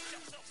for.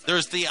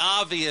 There's the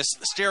obvious,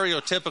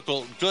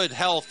 stereotypical good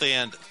health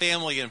and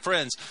family and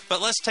friends,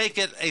 but let's take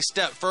it a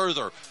step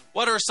further.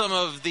 What are some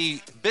of the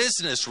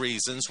business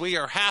reasons we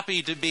are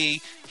happy to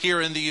be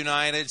here in the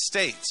United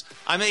States?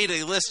 I made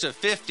a list of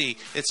 50.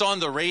 It's on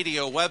the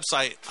radio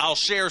website. I'll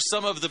share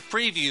some of the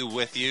preview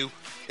with you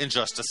in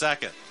just a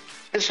second.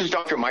 This is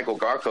Dr. Michael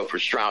Garko for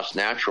Strauss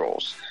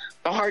Naturals.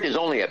 The heart is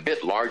only a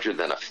bit larger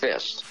than a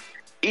fist.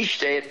 Each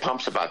day it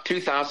pumps about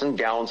 2,000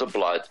 gallons of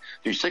blood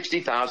through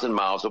 60,000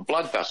 miles of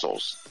blood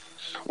vessels.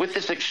 With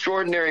this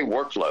extraordinary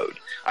workload,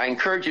 I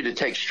encourage you to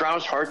take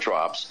Strauss Heart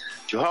Drops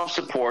to help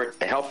support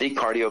a healthy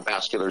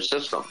cardiovascular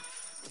system.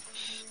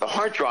 The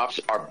Heart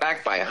Drops are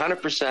backed by a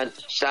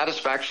 100%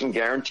 satisfaction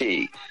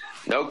guarantee,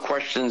 no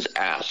questions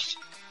asked.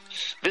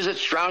 Visit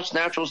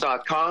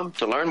StraussNaturals.com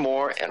to learn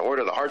more and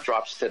order the Heart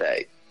Drops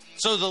today.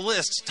 So the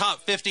list,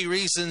 top 50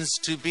 reasons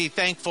to be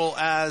thankful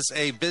as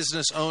a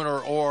business owner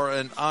or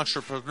an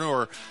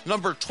entrepreneur.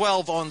 Number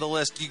 12 on the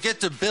list, you get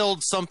to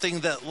build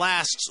something that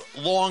lasts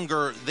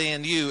longer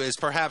than you, is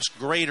perhaps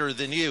greater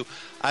than you.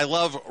 I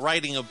love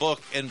writing a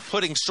book and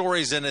putting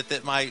stories in it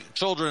that my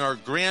children or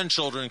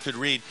grandchildren could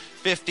read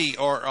 50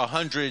 or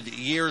 100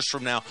 years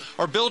from now.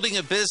 Or building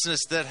a business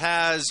that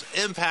has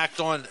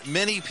impact on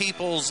many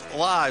people's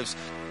lives.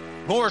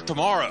 More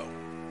tomorrow.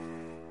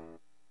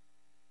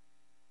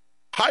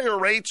 Higher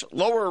rates,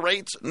 lower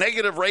rates,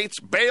 negative rates,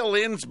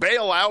 bail-ins,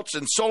 bailouts,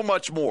 and so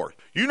much more.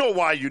 You know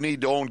why you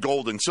need to own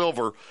gold and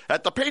silver.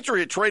 At the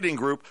Patriot Trading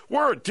Group,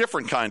 we're a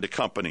different kind of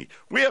company.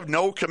 We have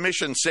no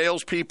commission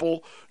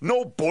salespeople,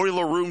 no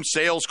boiler room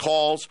sales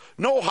calls,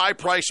 no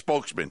high-price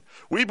spokesmen.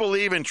 We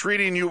believe in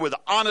treating you with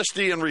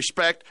honesty and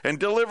respect and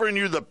delivering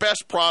you the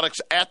best products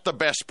at the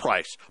best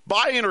price.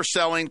 Buying or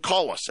selling,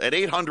 call us at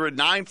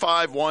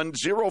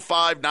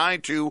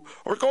 800-951-0592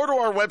 or go to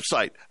our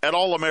website at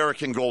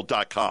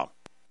allamericangold.com.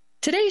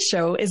 Today's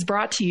show is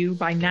brought to you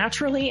by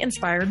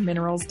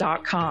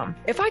NaturallyInspiredMinerals.com.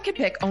 If I could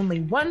pick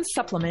only one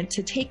supplement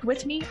to take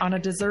with me on a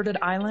deserted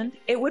island,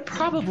 it would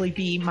probably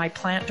be my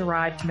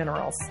plant-derived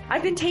minerals.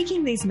 I've been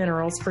taking these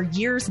minerals for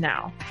years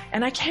now,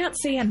 and I can't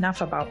say enough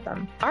about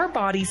them. Our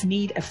bodies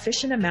need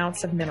efficient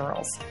amounts of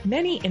minerals,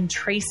 many in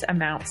trace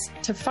amounts,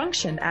 to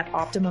function at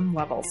optimum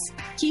levels.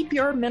 Keep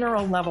your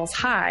mineral levels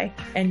high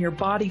and your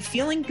body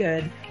feeling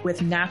good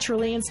with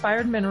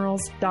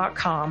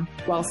NaturallyInspiredMinerals.com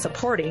while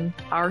supporting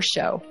our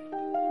show.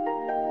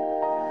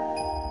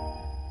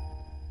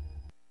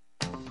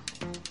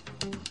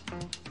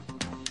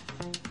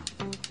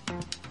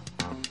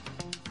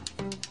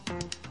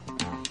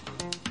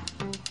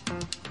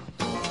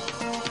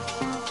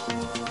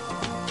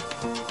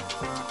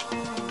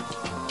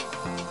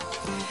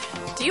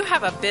 Do you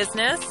have a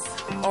business,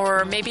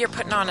 or maybe you're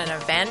putting on an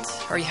event,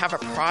 or you have a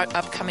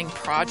upcoming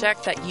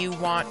project that you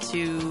want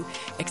to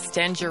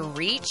extend your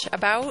reach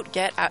about,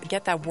 get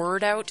that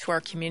word out to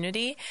our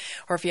community,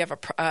 or if you have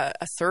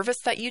a service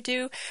that you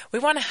do, we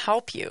want to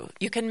help you.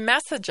 You can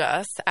message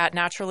us at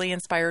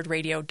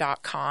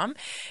naturallyinspiredradio.com,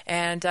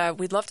 and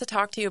we'd love to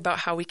talk to you about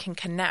how we can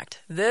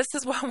connect. This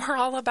is what we're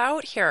all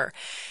about here.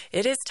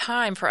 It is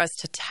time for us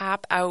to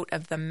tap out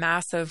of the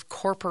massive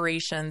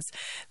corporations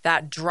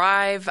that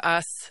drive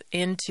us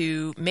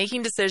into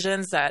making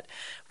decisions that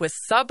with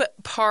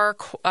subpar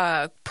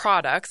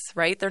products,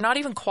 right? They're not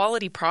even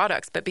quality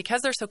products, but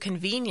because they're so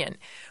convenient,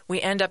 we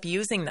end up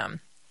using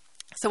them.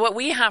 So what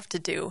we have to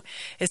do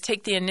is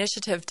take the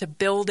initiative to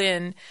build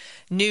in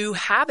new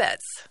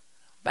habits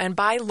and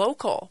buy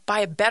local,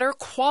 buy a better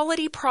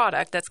quality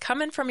product that's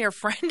coming from your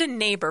friend and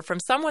neighbor, from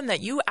someone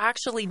that you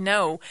actually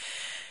know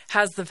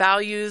has the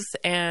values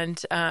and,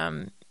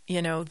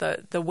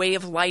 the way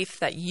of life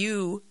that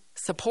you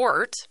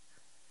support.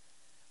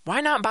 Why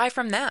not buy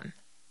from them?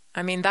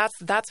 I mean,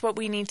 that's what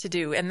we need to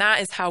do. And that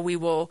is how we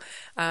will,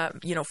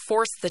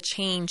 force the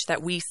change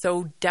that we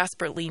so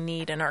desperately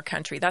need in our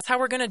country. That's how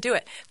we're going to do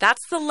it.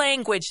 That's the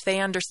language they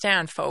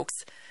understand, folks.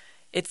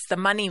 It's the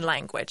money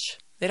language.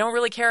 They don't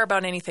really care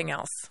about anything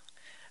else.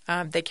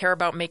 They care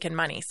about making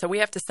money. So we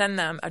have to send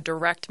them a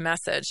direct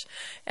message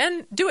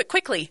and do it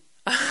quickly.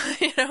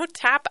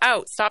 Tap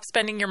out. Stop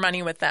spending your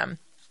money with them.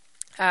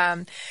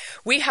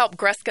 We help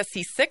Greska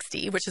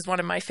C60, which is one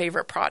of my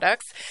favorite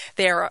products.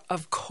 They're,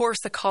 of course,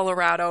 a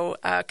Colorado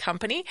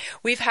company.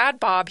 We've had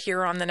Bob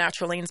here on the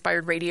Naturally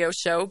Inspired Radio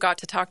Show, got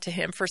to talk to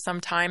him for some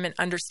time and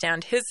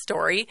understand his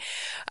story.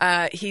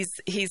 He's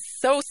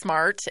so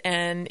smart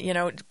and,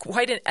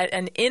 quite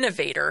an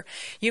innovator.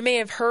 You may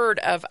have heard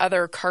of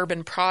other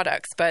carbon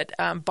products, but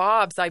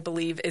Bob's, I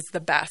believe, is the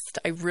best.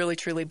 I really,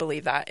 truly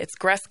believe that. It's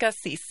Greska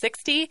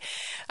C60.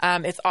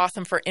 It's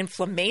awesome for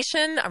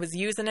inflammation. I was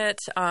using it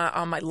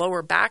on my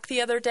lower back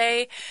the other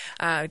day.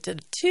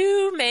 Did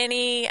too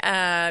many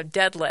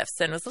deadlifts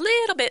and was a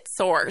little bit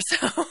sore,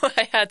 so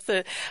I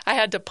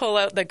had to pull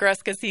out the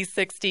Greska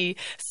C60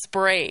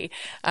 spray,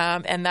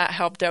 and that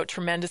helped out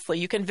tremendously.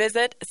 You can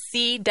visit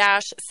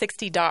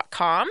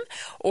c-60.com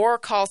or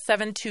call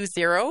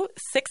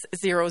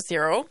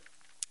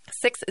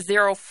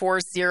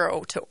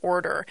 720-600-6040 to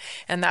order,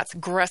 and that's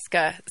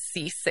Greska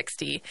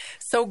C60.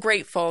 So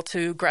grateful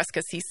to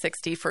Greska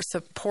C60 for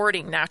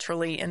supporting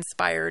Naturally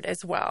Inspired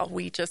as well.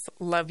 We just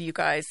love you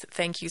guys.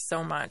 Thank you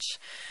so much.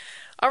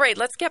 All right,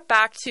 let's get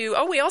back to,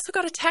 we also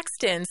got a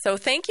text in. So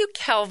thank you,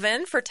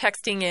 Kelvin, for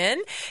texting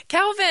in.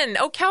 Kelvin,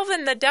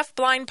 the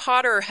deaf-blind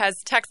potter has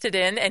texted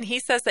in, and he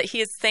says that he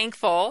is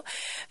thankful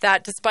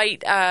that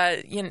despite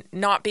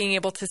not being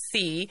able to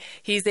see,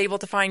 he's able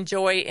to find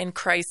joy in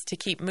Christ to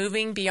keep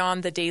moving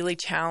beyond the daily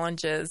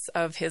challenges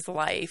of his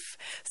life.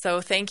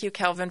 So thank you,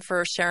 Kelvin,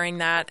 for sharing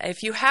that.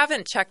 If you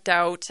haven't checked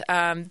out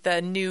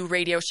the new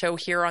radio show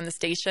here on the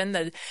station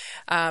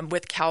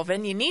with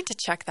Kelvin, you need to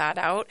check that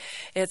out.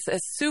 It's a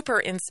super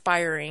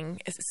inspiring.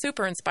 It's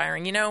super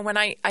inspiring. You know, when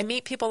I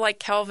meet people like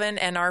Kelvin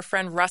and our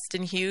friend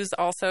Rustin Hughes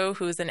also,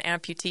 who's an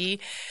amputee,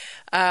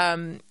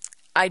 I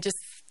just,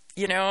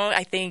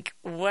 I think,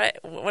 what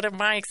are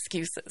my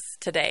excuses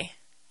today?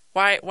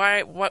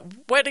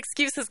 What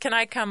excuses can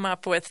I come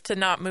up with to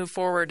not move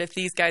forward if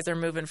these guys are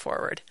moving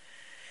forward?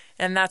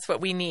 And that's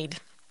what we need.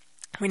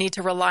 We need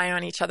to rely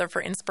on each other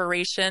for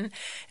inspiration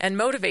and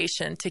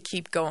motivation to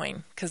keep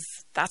going, because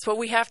that's what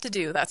we have to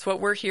do. That's what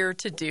we're here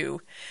to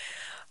do.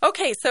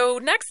 Okay, so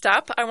next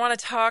up, I want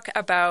to talk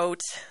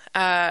about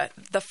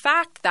the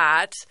fact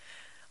that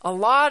a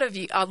lot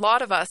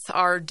of us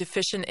are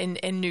deficient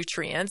in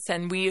nutrients,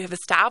 and we have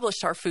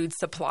established our food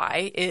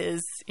supply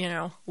is,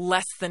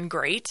 less than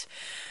great.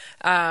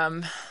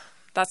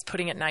 That's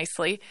putting it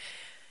nicely.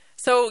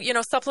 So,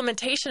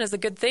 supplementation is a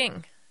good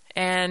thing.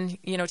 And,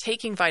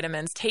 taking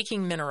vitamins,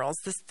 taking minerals,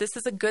 this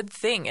is a good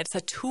thing. It's a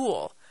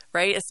tool,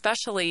 right?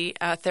 Especially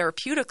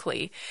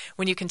therapeutically,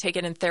 when you can take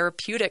it in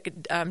therapeutic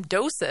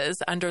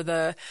doses when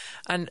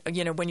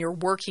you're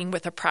working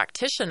with a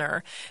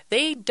practitioner,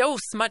 they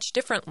dose much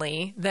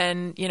differently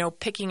than,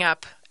 picking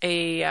up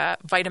a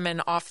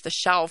vitamin off the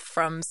shelf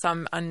from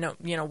some unknown,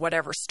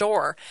 whatever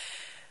store.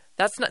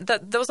 That's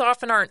not, those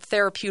often aren't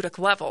therapeutic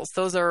levels.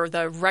 Those are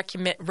the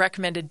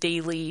recommended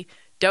daily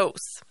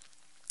dose,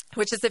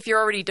 which is, if you're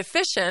already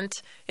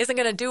deficient, isn't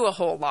going to do a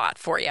whole lot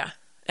for you.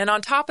 And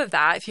on top of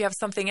that, if you have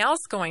something else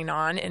going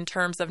on in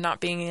terms of not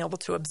being able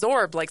to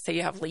absorb, like say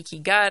you have leaky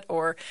gut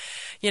or,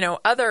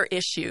 other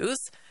issues,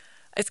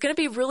 it's going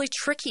to be really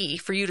tricky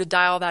for you to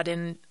dial that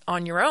in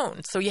on your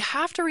own. So you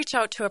have to reach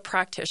out to a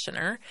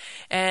practitioner,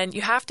 and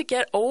you have to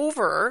get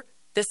over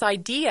this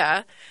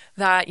idea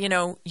that,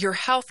 your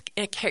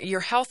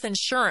health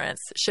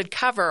insurance should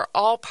cover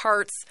all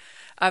parts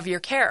of your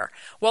care.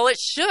 Well, it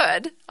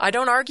should. I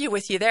don't argue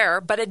with you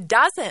there, but it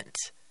doesn't.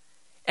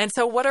 And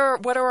so what are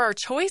our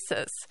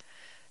choices?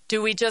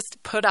 Do we just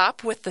put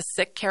up with the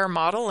sick care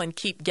model and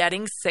keep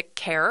getting sick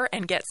care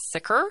and get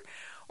sicker?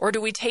 Or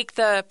do we take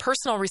the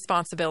personal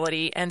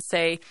responsibility and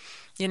say,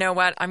 you know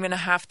what, I'm going to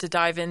have to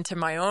dive into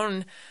my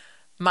own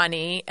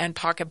money and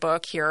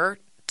pocketbook here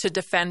to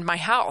defend my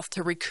health,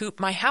 to recoup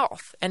my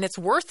health, and it's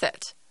worth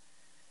it.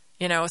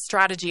 A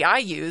strategy I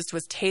used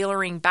was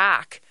tailoring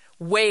back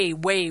way,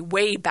 way,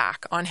 way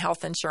back on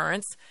health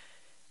insurance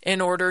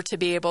in order to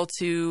be able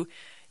to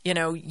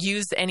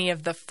use any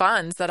of the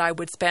funds that I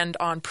would spend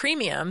on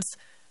premiums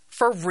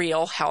for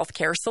real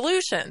healthcare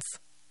solutions,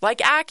 like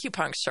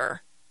acupuncture,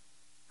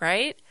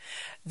 right?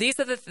 These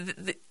are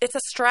it's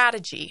a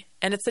strategy,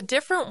 and it's a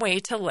different way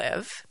to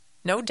live,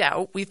 no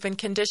doubt. We've been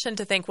conditioned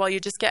to think, well, you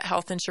just get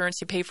health insurance,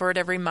 you pay for it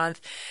every month,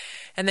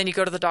 and then you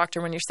go to the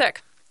doctor when you're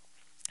sick.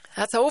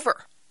 That's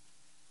over,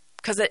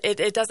 because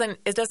it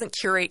doesn't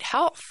curate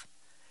health.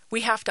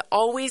 We have to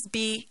always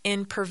be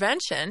in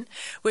prevention,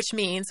 which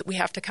means we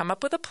have to come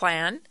up with a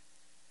plan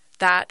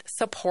that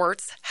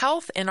supports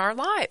health in our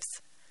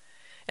lives.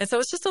 And so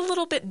it's just a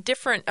little bit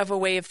different of a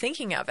way of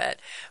thinking of it.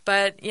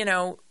 But,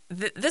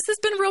 this has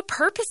been real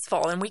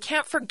purposeful, and we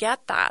can't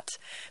forget that,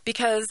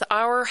 because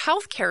our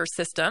healthcare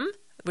system,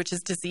 which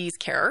is disease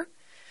care,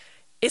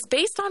 is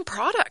based on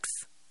products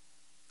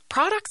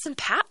and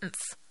patents.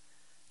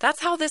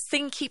 That's how this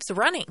thing keeps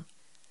running.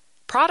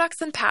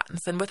 Products and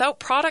patents. And without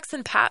products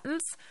and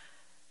patents,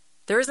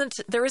 there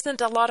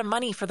isn't a lot of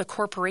money for the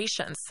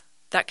corporations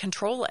that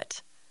control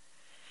it.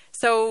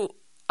 So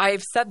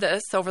I've said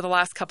this over the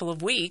last couple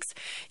of weeks,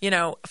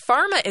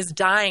 pharma is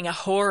dying a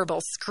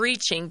horrible,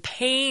 screeching,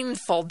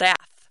 painful death,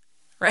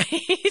 right?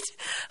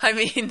 I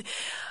mean,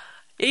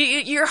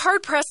 you're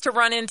hard-pressed to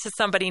run into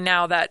somebody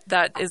now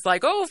that is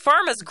like, oh,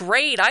 pharma's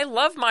great. I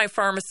love my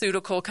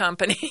pharmaceutical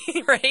company,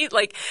 right?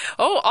 Like,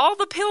 oh, all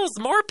the pills,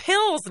 more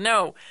pills.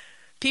 No,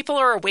 people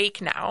are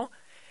awake now.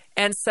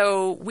 And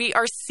so we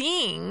are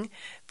seeing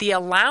the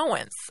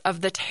allowance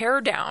of the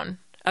teardown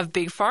of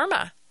big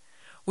pharma.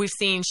 We've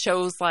seen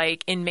shows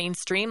like in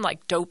mainstream,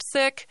 like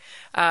Dopesick,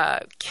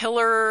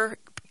 Killer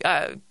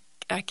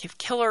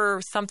Killer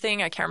or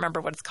something. I can't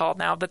remember what it's called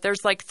now, but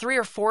there's like 3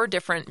 or 4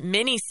 different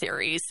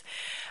mini-series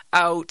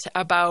out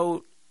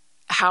about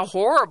how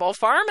horrible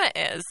pharma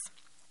is.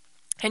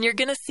 And you're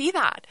going to see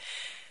that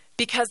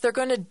because they're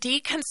going to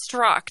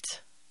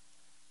deconstruct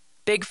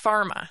big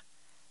pharma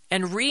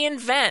and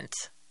reinvent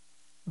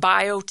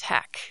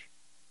biotech.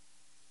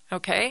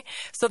 Okay?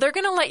 So they're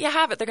going to let you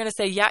have it. They're going to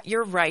say, yeah,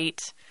 you're right.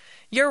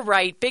 You're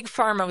right. Big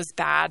pharma was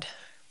bad.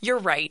 You're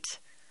right.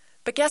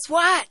 But guess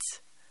what?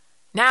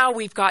 Now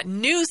we've got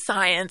new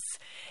science,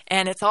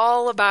 and it's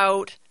all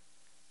about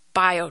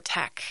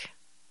biotech,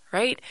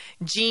 right?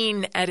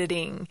 Gene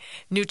editing,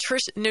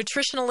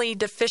 nutritionally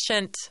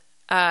deficient,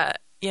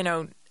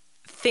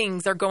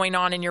 things are going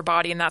on in your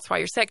body, and that's why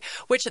you're sick,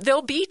 which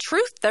there'll be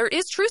truth. There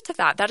is truth to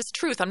that. That is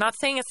truth. I'm not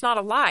saying it's not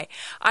a lie.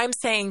 I'm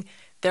saying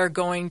they're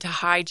going to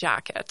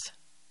hijack it.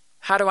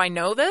 How do I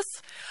know this?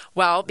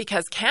 Well,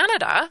 because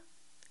Canada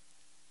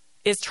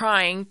is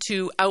trying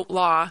to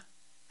outlaw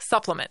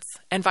supplements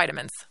and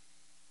vitamins.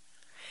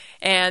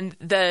 And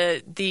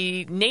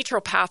the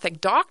naturopathic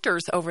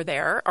doctors over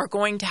there are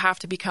going to have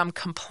to become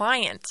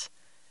compliant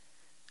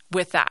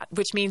with that,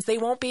 which means they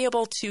won't be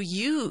able to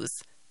use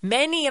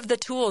many of the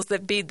tools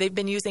that they've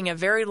been using a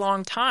very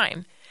long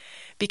time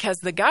because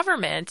the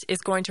government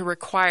is going to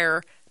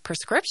require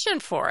prescription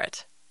for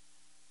it.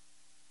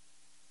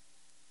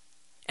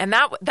 And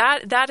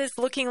that is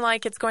looking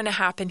like it's going to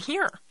happen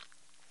here.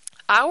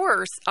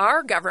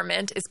 Our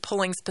government is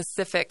pulling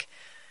specific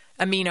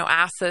amino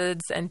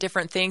acids and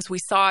different things. We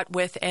saw it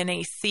with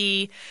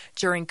NAC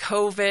during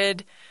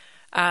COVID.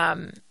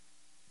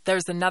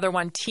 There's another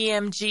one,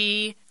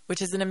 TMG,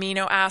 which is an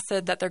amino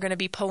acid that they're going to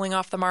be pulling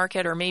off the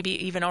market or maybe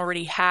even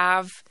already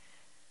have,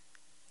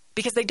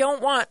 because they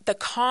don't want the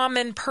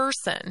common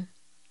person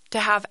to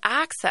have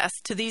access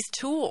to these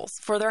tools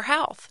for their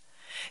health.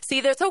 See,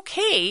 it's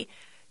okay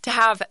to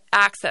have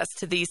access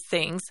to these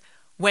things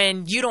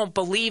when you don't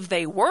believe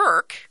they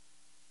work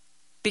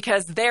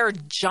because they're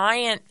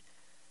giant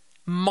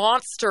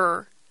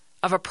monster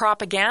of a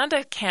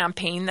propaganda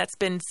campaign that's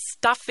been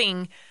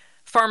stuffing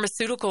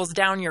pharmaceuticals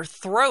down your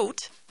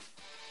throat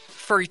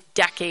for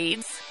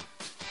decades.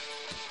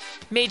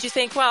 Made you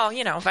think, well,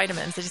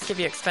 vitamins, they just give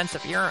you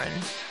expensive urine.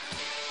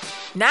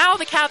 Now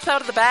the cat's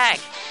out of the bag.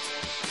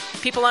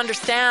 People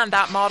understand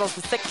that model's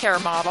the sick care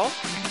model.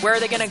 Where are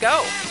they going to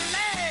go?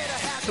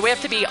 So we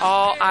have to be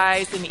all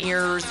eyes and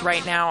ears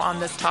right now on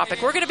this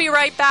topic. We're going to be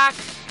right back.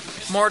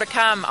 More to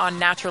come on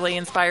Naturally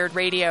Inspired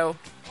Radio.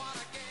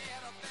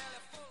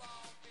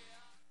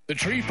 The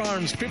Tree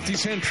Farms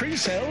 50-cent tree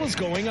sale is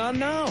going on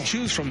now.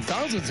 Choose from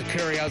thousands of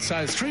carry-out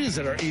size trees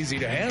that are easy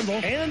to handle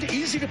and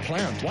easy to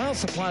plant. While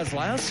supplies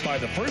last, buy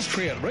the first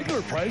tree at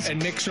regular price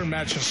and mix or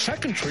match a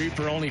second tree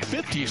for only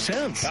 50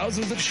 cents.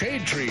 Thousands of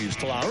shade trees,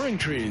 flowering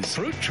trees,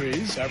 fruit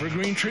trees,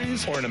 evergreen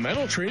trees,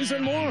 ornamental trees,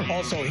 and more.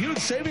 Also, huge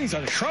savings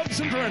on shrubs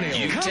and perennials.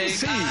 You Come take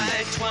see.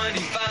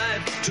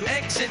 I-25 to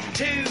exit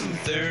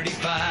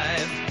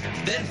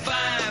 235, then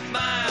 5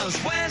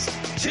 miles west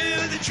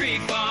to the Tree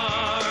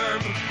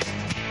Farm.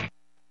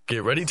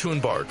 Get ready to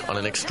embark on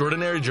an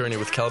extraordinary journey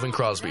with Kelvin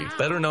Crosby,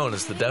 better known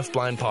as the Deaf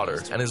Blind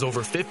Potter, and his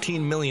over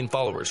 15 million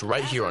followers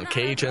right here on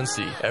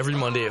KHNC every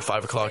Monday at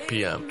 5 o'clock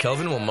p.m.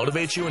 Kelvin will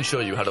motivate you and show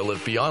you how to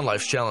live beyond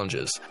life's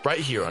challenges right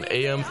here on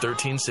AM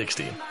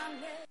 1360.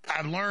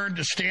 I've learned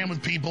to stand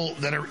with people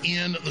that are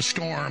in the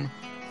storm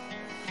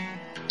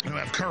and who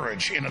have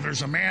courage.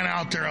 There's a man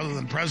out there other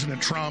than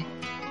President Trump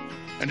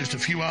and just a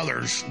few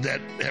others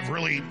that have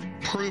really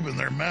proven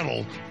their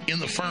mettle in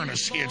the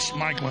furnace. It's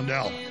Mike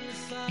Lindell.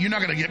 You're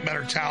not going to get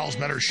better towels,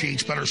 better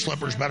sheets, better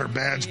slippers, better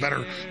beds,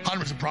 better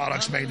hundreds of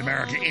products made in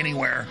America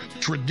anywhere.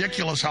 It's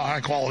ridiculous how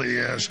high quality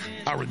it is,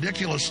 how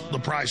ridiculous the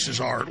prices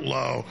are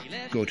low.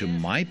 Go to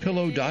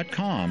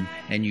mypillow.com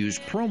and use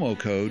promo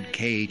code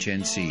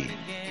KHNC.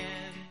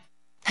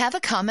 Have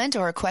a comment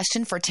or a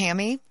question for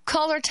Tammy?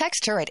 Call or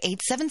text her at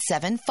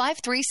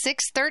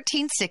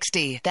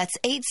 877-536-1360. That's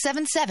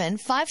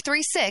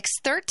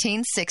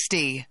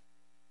 877-536-1360.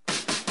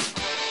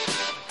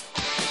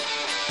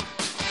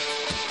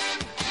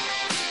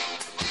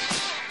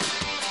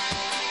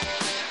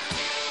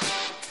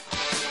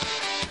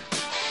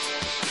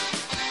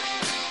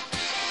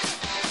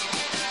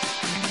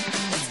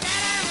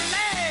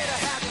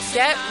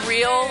 Get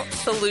real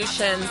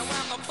solutions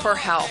for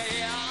health,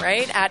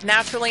 right? At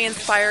Naturally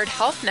Inspired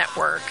Health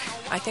Network.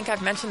 I think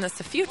I've mentioned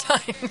this a few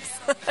times.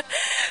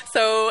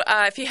 So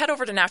if you head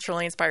over to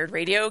Naturally Inspired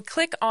Radio,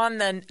 click on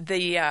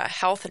the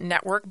Health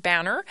Network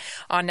banner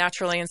on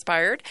Naturally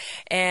Inspired,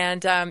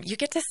 and you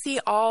get to see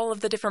all of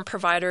the different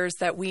providers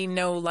that we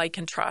know, like,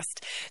 and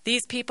trust.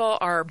 These people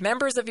are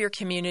members of your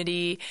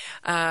community.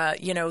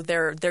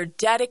 They're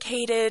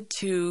dedicated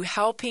to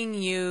helping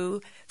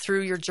you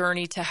through your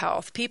journey to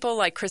health. People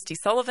like Christy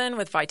Sullivan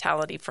with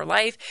Vitality for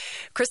Life.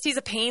 Christy's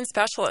a pain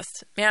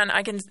specialist. Man,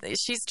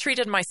 she's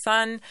treated my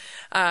son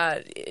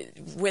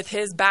with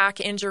his back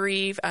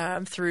injury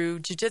through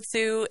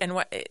jiu-jitsu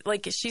and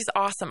she's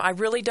awesome. I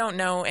really don't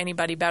know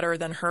anybody better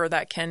than her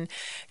that can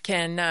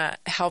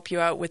help you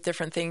out with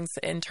different things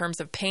in terms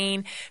of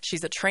pain.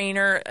 She's a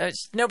trainer.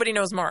 Nobody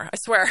knows more. I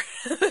swear.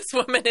 This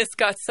woman has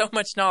got so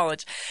much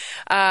knowledge.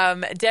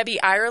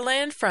 Debbie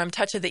Ireland from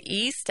Touch of the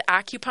East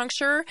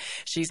Acupuncture.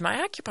 She's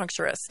my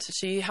acupuncturist.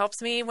 She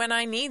helps me when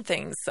I need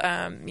things,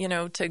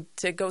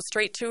 to go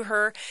straight to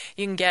her.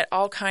 You can get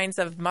all kinds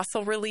of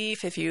muscle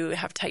relief if you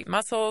have tight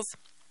muscles.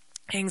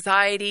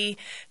 Anxiety,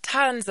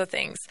 tons of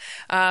things.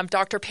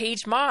 Dr.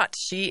 Paige Mott,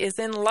 she is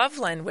in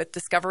Loveland with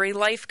Discovery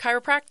Life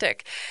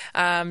Chiropractic.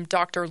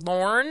 Dr.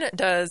 Lorne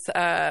does,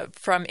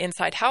 from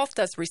Inside Health,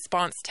 does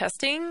response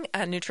testing,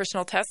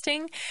 nutritional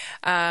testing.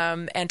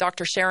 And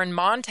Dr. Sharon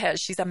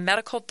Montez, she's a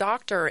medical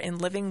doctor in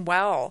Living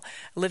Well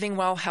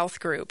Health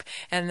Group.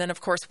 And then,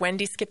 of course,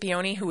 Wendy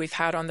Scipione, who we've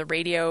had on the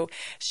radio,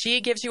 she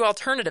gives you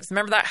alternatives.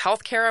 Remember that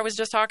healthcare I was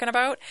just talking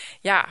about?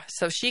 Yeah,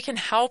 so she can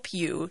help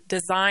you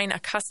design a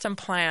custom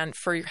plan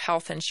for your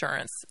health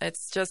insurance.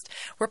 It's just,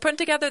 we're putting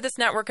together this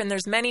network, and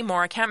there's many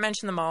more. I can't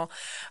mention them all.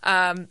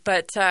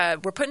 But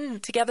we're putting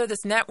together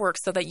this network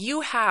so that you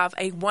have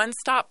a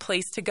one-stop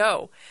place to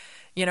go,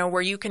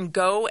 where you can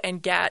go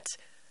and get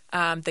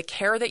the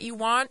care that you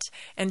want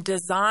and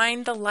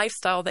design the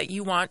lifestyle that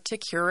you want to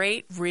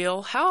curate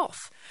real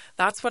health.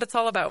 That's what it's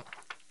all about.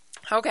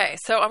 Okay,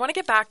 so I want to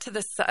get back to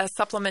this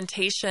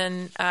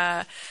supplementation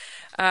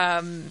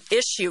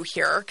issue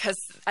here, because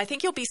I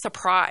think you'll be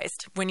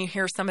surprised when you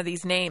hear some of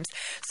these names.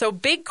 So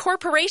big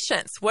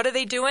corporations, what are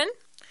they doing?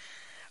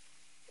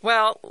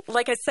 Well,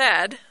 like I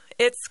said,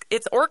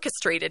 it's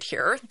orchestrated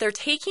here. They're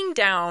taking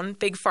down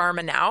Big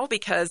Pharma now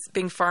because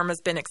Big Pharma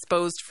has been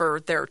exposed for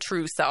their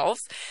true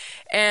selves.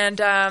 And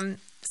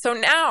so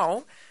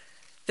now,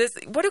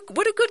 what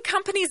do good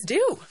companies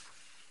do?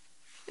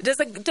 Does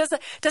a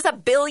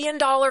 $1 billion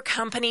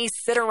company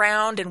sit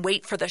around and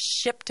wait for the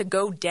ship to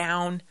go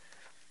down?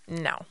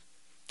 No.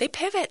 They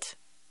pivot.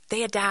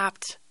 They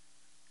adapt,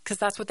 because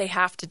that's what they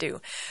have to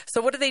do.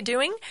 So what are they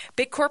doing?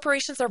 Big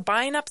corporations are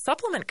buying up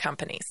supplement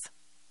companies.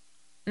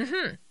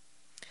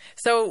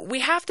 So we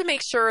have to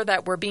make sure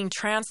that we're being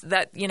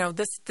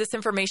this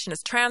information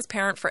is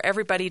transparent for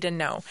everybody to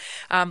know.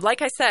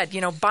 Like I said,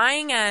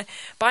 buying a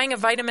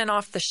vitamin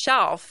off the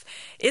shelf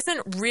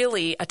isn't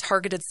really a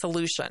targeted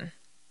solution,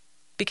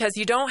 because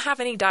you don't have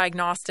any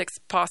diagnostics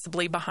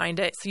possibly behind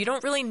it. So you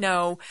don't really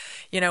know,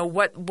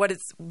 what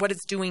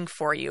it's doing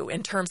for you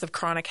in terms of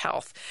chronic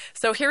health.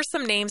 So here's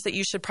some names that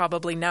you should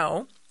probably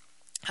know.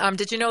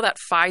 Did you know that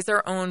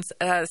Pfizer owns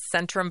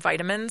Centrum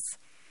Vitamins?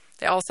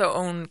 They also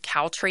own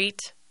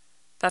Caltrate.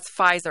 That's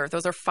Pfizer.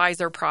 Those are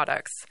Pfizer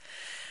products.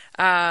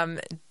 Some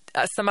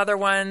other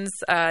ones,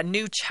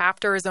 New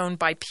Chapter is owned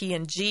by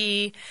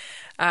P&G.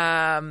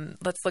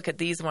 Let's look at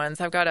these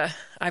ones. I've got a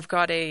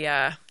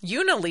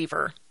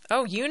Unilever.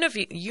 Oh,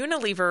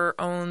 Unilever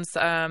owns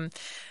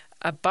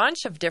a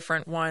bunch of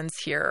different ones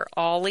here.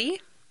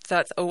 Olly, so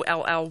that's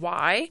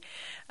Olly.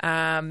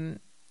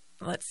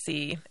 Let's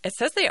see. It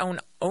says they own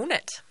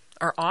Onnit,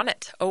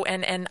 Onnit,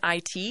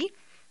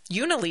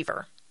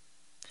 Unilever.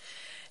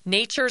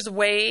 Nature's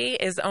Way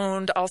is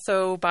owned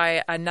also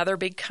by another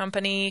big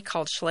company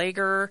called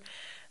Schlager.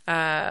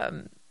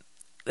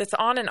 It's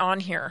on and on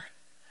here.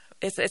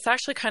 It's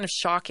actually kind of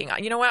shocking.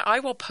 You know what?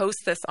 I will post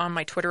this on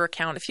my Twitter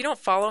account. If you don't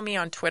follow me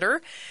on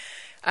Twitter,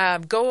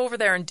 go over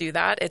there and do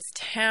that. It's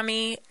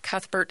Tammy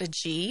Cuthbert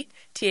G,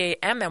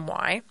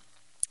 Tammy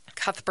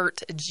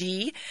Cuthbert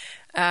G.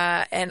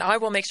 And I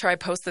will make sure I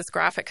post this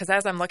graphic, because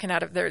as I'm looking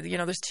at it,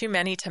 there's too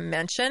many to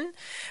mention.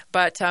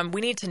 But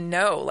we need to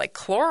know, like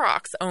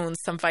Clorox owns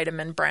some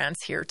vitamin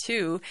brands here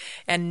too,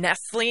 and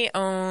Nestle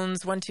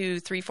owns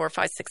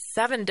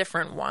 7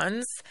 different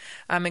ones,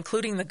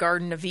 including the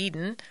Garden of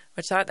Eden,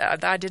 which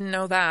I didn't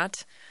know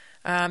that.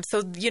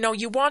 So,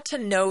 you want to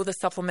know the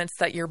supplements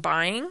that you're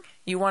buying.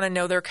 You want to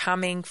know they're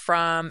coming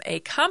from a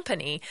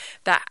company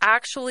that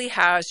actually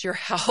has your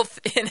health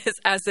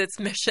as its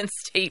mission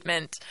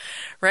statement,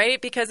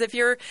 right? Because if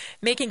you're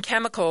making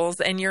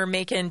chemicals and you're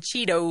making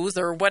Cheetos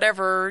or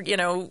whatever,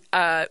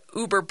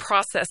 uber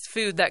processed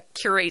food that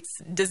curates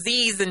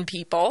disease in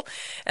people,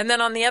 and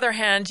then on the other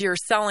hand, you're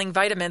selling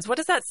vitamins, what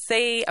does that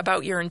say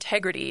about your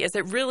integrity?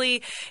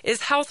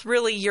 Is health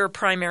really your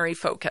primary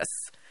focus?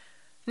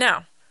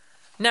 No,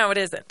 it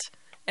isn't.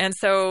 And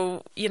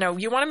so, you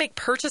want to make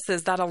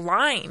purchases that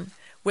align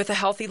with a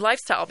healthy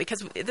lifestyle,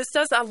 because this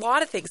does a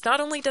lot of things.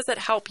 Not only does it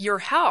help your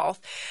health,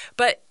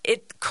 but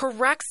it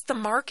corrects the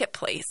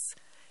marketplace.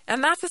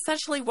 And that's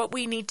essentially what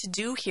we need to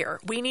do here.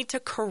 We need to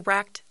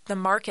correct the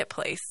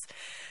marketplace.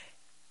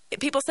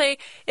 People say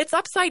it's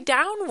upside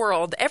down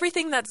world.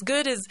 Everything that's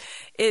good is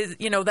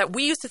that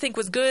we used to think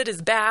was good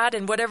is bad,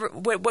 and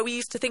what we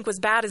used to think was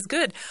bad is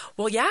good.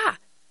 Well, yeah,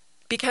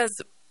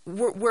 because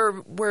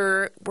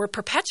we're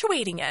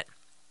perpetuating it.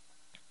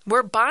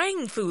 We're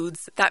buying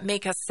foods that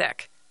make us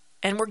sick,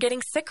 and we're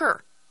getting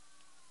sicker.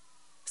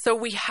 So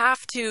we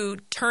have to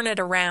turn it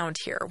around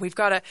here. We've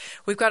got to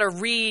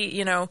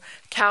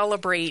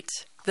calibrate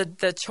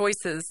the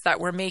choices that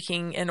we're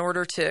making in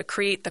order to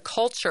create the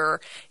culture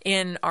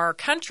in our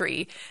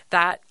country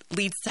that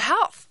leads to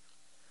health.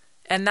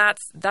 And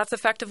that's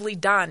effectively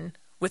done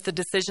with the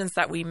decisions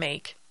that we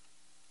make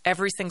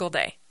every single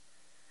day.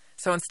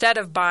 So instead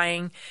of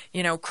buying,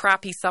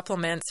 crappy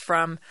supplements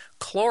from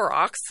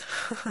Clorox,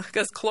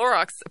 because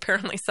Clorox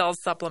apparently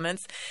sells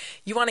supplements,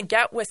 you want to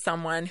get with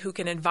someone who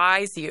can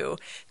advise you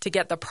to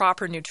get the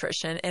proper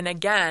nutrition. And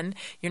again,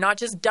 you're not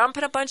just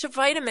dumping a bunch of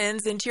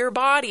vitamins into your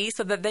body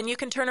so that then you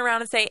can turn around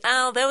and say,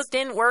 oh, those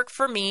didn't work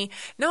for me.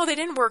 No, they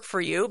didn't work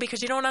for you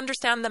because you don't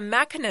understand the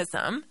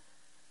mechanism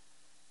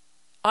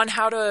on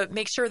how to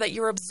make sure that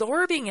you're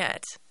absorbing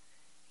it.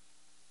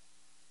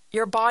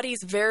 Your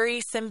body's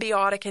very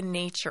symbiotic in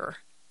nature.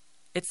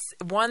 It's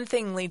one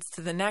thing leads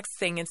to the next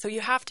thing. And so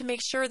you have to make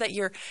sure that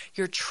you're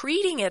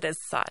treating it as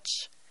such.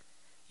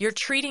 You're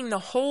treating the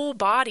whole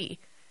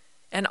body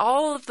and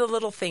all of the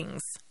little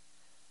things,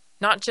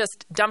 not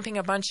just dumping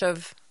a bunch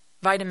of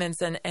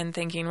vitamins and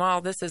thinking,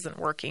 well, this isn't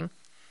working.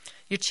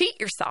 You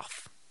cheat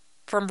yourself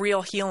from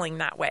real healing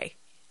that way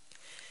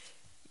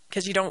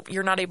because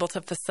you're not able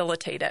to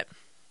facilitate it.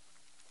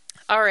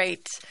 All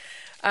right.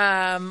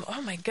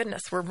 Oh my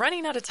goodness, we're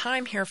running out of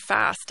time here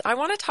fast. I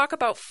want to talk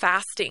about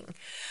fasting.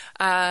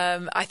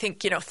 I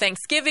think,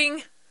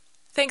 Thanksgiving's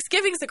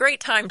a great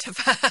time to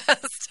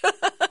fast.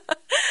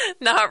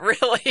 Not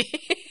really.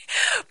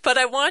 But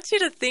I want you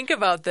to think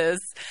about this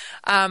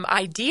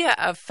idea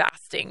of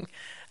fasting,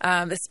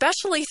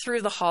 especially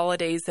through the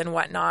holidays and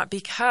whatnot,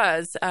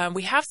 because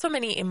we have so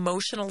many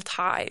emotional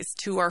ties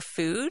to our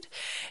food,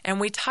 and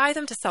we tie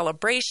them to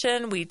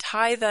celebration. We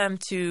tie them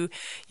to,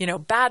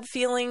 bad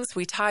feelings.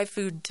 We tie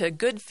food to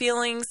good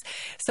feelings.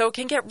 So it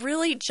can get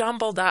really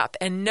jumbled up,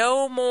 and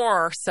no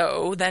more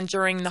so than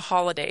during the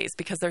holidays,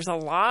 because there's a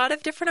lot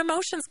of different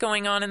emotions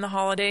going on in the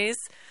holidays.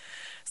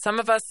 Some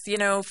of us,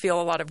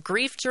 feel a lot of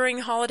grief during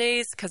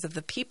holidays because of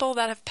the people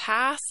that have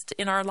passed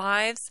in our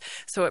lives.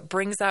 So it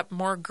brings up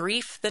more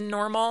grief than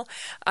normal.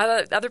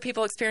 Other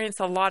people experience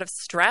a lot of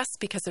stress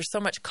because there's so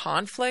much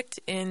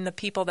conflict in the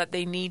people that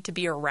they need to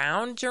be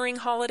around during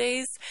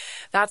holidays.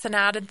 That's an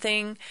added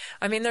thing.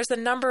 I mean, there's a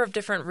number of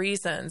different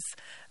reasons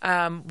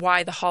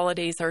why the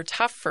holidays are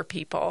tough for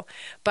people.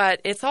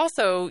 But it's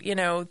also,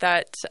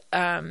 that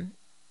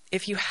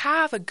if you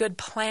have a good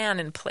plan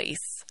in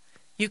place,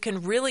 you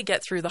can really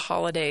get through the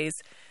holidays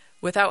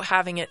without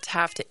having it to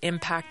have to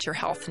impact your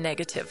health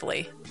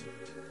negatively.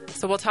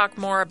 So we'll talk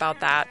more about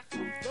that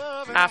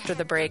after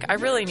the break. I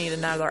really need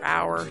another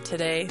hour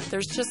today.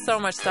 There's just so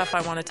much stuff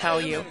I want to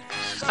tell you.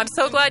 I'm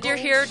so glad you're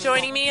here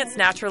joining me. It's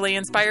Naturally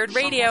Inspired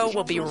Radio.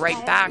 We'll be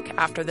right back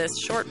after this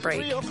short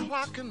break. 3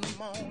 o'clock in the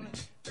morning.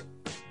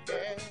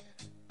 Yeah.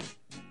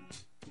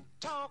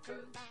 Talking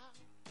about.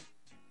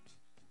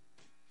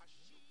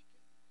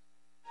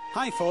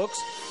 Hi, folks.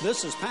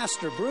 This is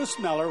Pastor Bruce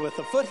Miller with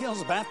the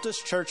Foothills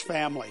Baptist Church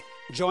family.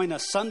 Join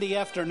us Sunday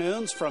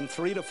afternoons from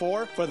 3 to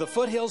 4 for the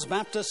Foothills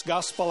Baptist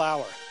Gospel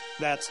Hour.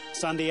 That's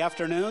Sunday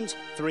afternoons,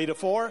 3 to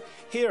 4,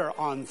 here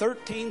on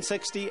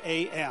 1360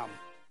 AM.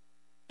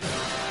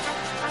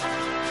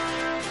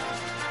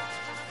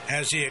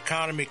 As the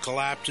economy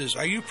collapses,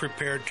 are you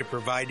prepared to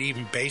provide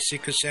even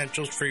basic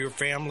essentials for your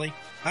family?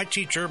 I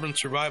teach Urban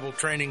Survival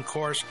Training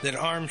course that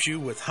arms you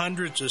with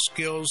hundreds of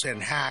skills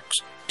and hacks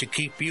to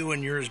keep you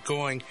and yours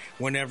going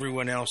when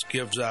everyone else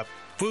gives up.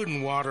 Food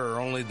and water are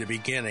only the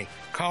beginning.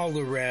 Call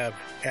the Rev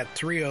at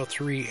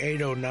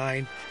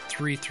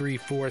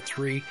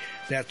 303-809-3343.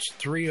 That's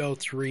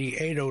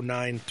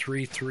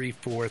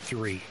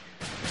 303-809-3343.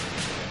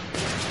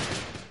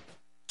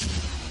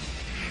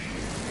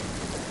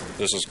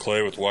 This is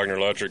Clay with Wagner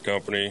Electric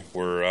Company.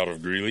 We're out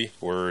of Greeley.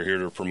 We're here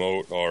to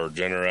promote our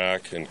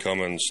Generac and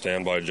Cummins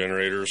standby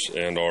generators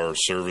and our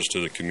service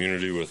to the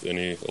community with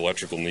any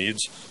electrical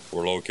needs.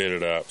 We're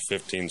located at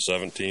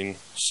 1517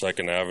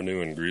 2nd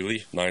Avenue in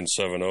Greeley,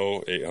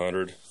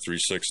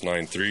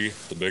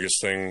 970-800-3693. The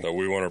biggest thing that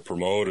we want to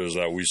promote is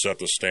that we set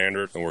the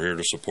standard, and we're here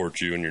to support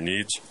you and your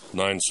needs.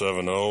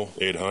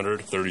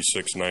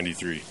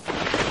 970-800-3693.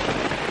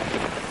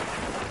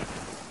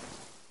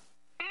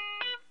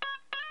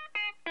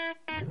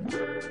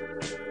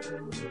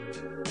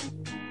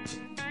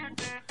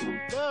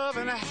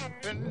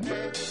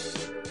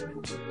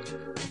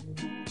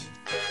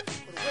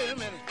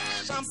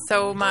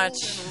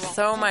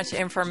 So much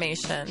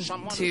information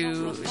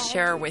to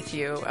share with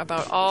you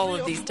about all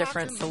of these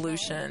different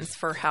solutions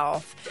for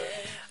health.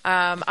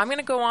 I'm going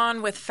to go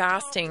on with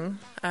fasting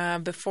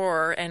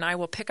before, and I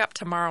will pick up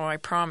tomorrow, I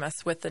promise,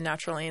 with the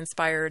Naturally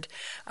Inspired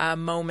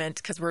moment,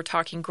 because we're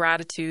talking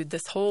gratitude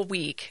this whole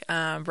week.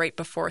 Right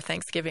before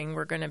Thanksgiving,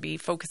 we're going to be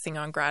focusing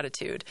on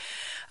gratitude.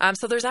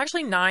 So there's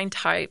actually 9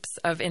 types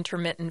of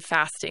intermittent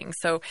fasting.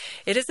 So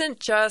it isn't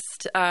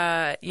just,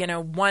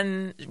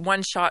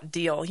 one-shot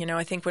deal.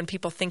 I think when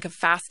people think of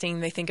fasting,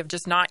 they think of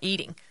just not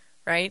eating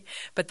right?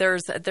 But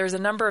there's a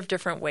number of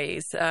different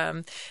ways,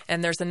 and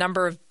there's a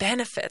number of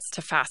benefits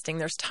to fasting.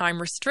 There's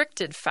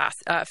time-restricted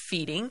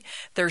feeding.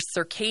 There's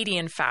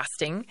circadian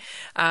fasting.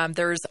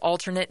 There's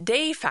alternate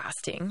day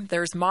fasting.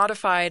 There's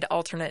modified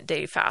alternate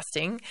day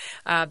fasting.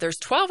 There's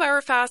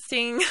 12-hour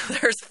fasting.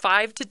 There's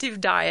 5-2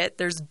 diet.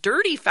 There's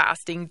dirty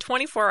fasting,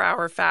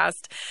 24-hour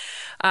fast.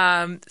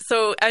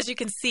 So as you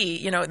can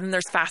see, then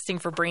there's fasting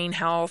for brain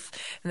health.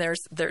 And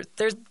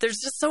there's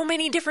just so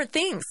many different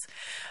things.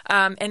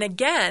 And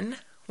again,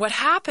 what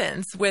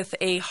happens with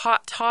a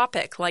hot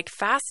topic like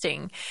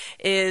fasting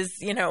is,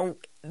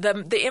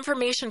 the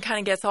information kind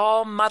of gets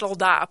all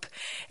muddled up,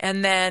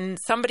 and then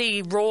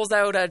somebody rolls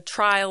out a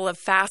trial of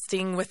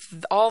fasting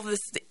with all this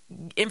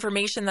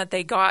information that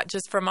they got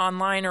just from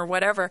online or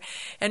whatever,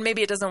 and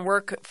maybe it doesn't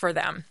work for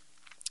them.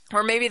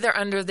 Or maybe they're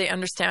under the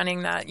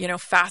understanding that,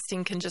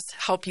 fasting can just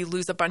help you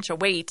lose a bunch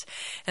of weight.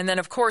 And then,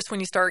 of course, when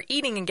you start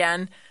eating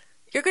again,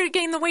 you're going to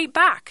gain the weight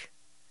back.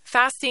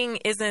 Fasting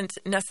isn't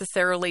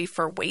necessarily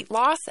for weight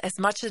loss as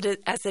much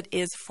as it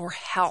is for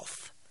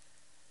health.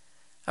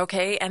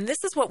 Okay? And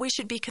this is what we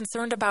should be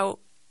concerned about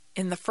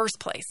in the first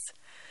place.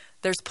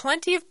 There's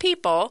plenty of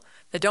people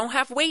that don't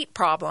have weight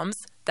problems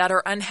that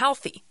are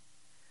unhealthy.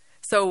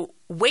 So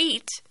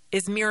weight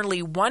is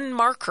merely one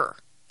marker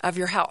of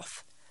your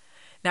health.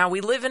 Now,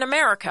 we live in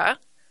America,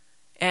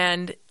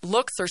 and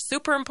looks are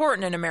super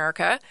important in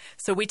America,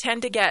 so we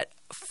tend to get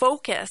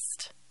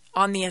focused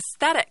on the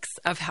aesthetics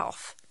of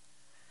health,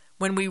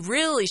 when we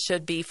really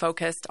should be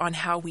focused on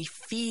how we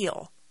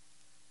feel,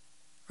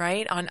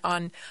 right? On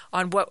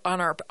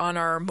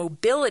our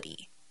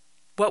mobility,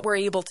 what we're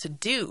able to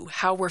do,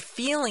 how we're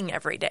feeling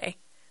every day.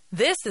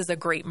 This is a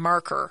great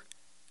marker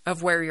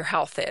of where your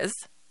health is.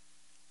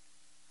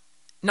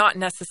 Not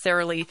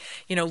necessarily,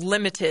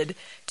 limited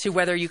to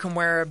whether you can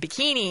wear a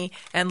bikini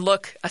and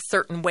look a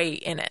certain way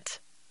in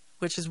it,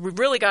 which is, we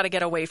really got to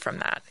get away from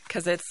that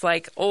because it's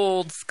like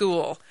old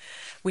school.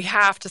 We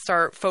have to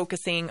start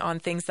focusing on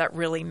things that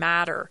really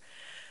matter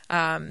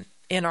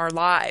in our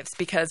lives,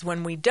 because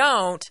when we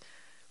don't,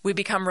 we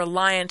become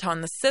reliant on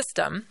the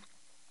system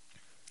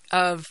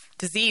of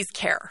disease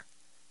care,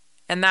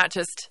 and that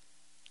just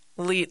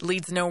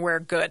leads nowhere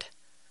good,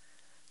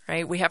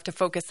 right? We have to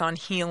focus on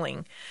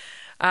healing.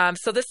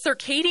 So this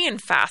circadian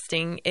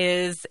fasting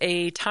is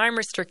a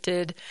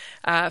time-restricted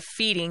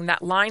feeding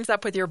that lines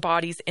up with your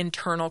body's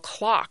internal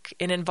clock.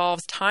 It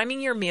involves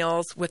timing your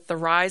meals with the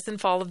rise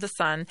and fall of the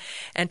sun,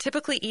 and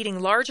typically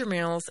eating larger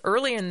meals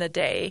early in the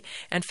day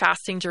and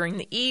fasting during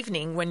the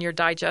evening when your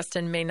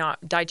digestion may not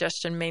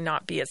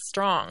be as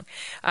strong.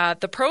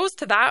 The pros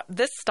to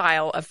this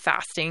style of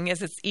fasting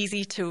is it's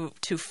easy to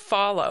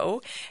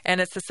follow,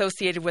 and it's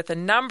associated with a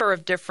number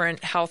of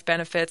different health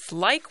benefits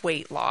like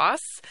weight loss,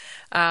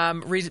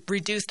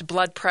 reduced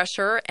blood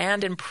pressure,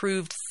 and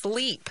improved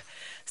sleep.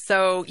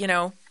 So,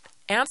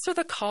 answer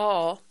the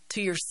call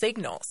to your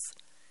signals.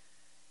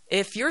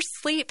 If your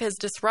sleep is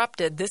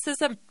disrupted, this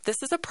is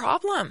a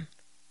problem.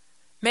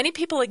 Many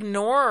people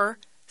ignore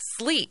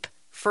sleep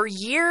for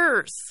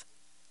years,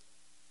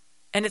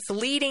 and it's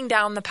leading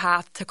down the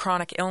path to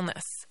chronic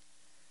illness.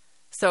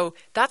 So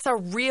that's a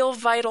real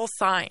vital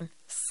sign.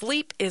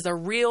 Sleep is a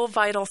real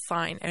vital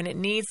sign, and it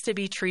needs to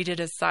be treated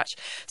as such.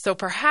 So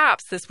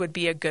perhaps this would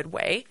be a good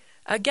way.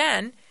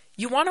 Again,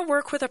 you want to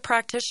work with a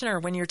practitioner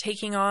when you're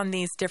taking on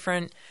these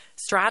different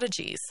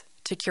strategies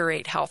to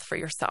curate health for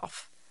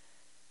yourself.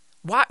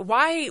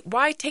 Why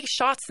take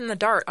shots in the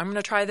dark? I'm going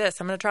to try this.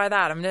 I'm going to try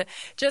that. I'm going to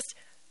just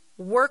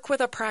work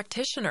with a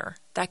practitioner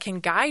that can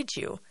guide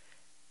you.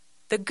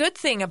 The good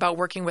thing about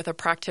working with a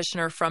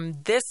practitioner from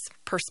this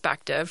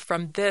perspective,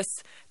 from this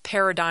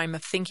paradigm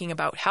of thinking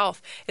about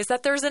health, is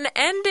that there's an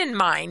end in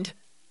mind.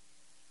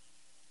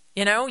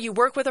 You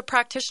work with a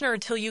practitioner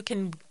until you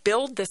can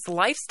build this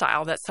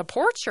lifestyle that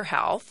supports your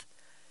health.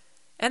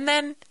 And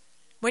then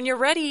when you're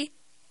ready,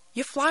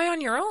 you fly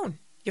on your own.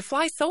 You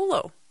fly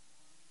solo.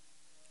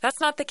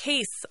 That's not the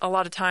case a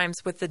lot of times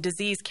with the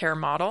disease care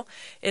model.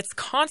 It's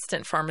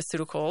constant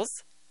pharmaceuticals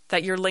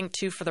that you're linked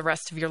to for the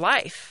rest of your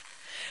life.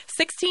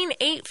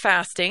 16-8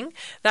 fasting,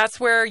 that's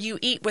where you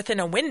eat within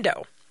a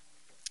window,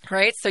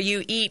 right? So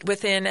you eat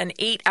within an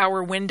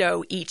 8-hour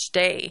window each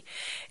day,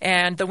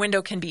 and the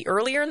window can be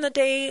earlier in the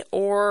day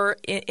or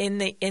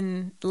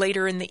in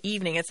later in the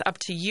evening. It's up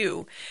to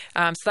you.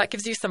 So that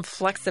gives you some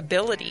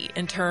flexibility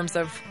in terms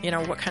of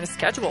what kind of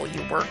schedule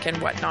you work and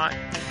whatnot.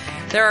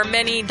 There are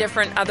many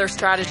different other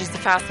strategies to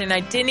fasting. I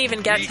didn't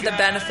even get to the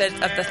benefit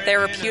of the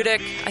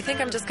therapeutic. I think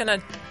I'm just going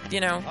to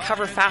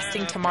cover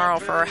fasting tomorrow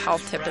for our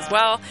health tip as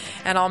well.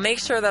 And I'll make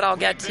sure that I'll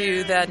get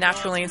to the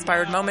naturally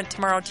inspired moment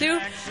tomorrow too.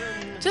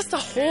 Just a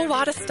whole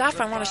lot of stuff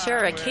I want to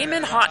share. I came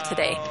in hot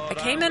today. I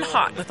came in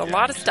hot with a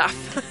lot of stuff.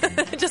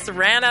 Just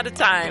ran out of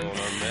time.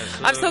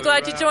 I'm so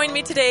glad you joined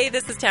me today.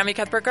 This is Tammy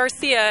Cuthbert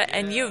Garcia,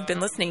 and you've been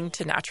listening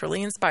to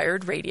Naturally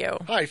Inspired Radio.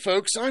 Hi,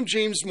 folks. I'm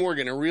James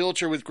Morgan, a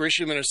realtor with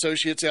Grisham &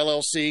 Associates,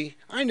 LLC.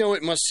 I know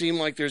it must seem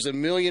like there's a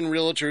million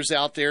realtors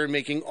out there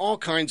making all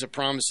kinds of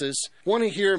promises. Want to hear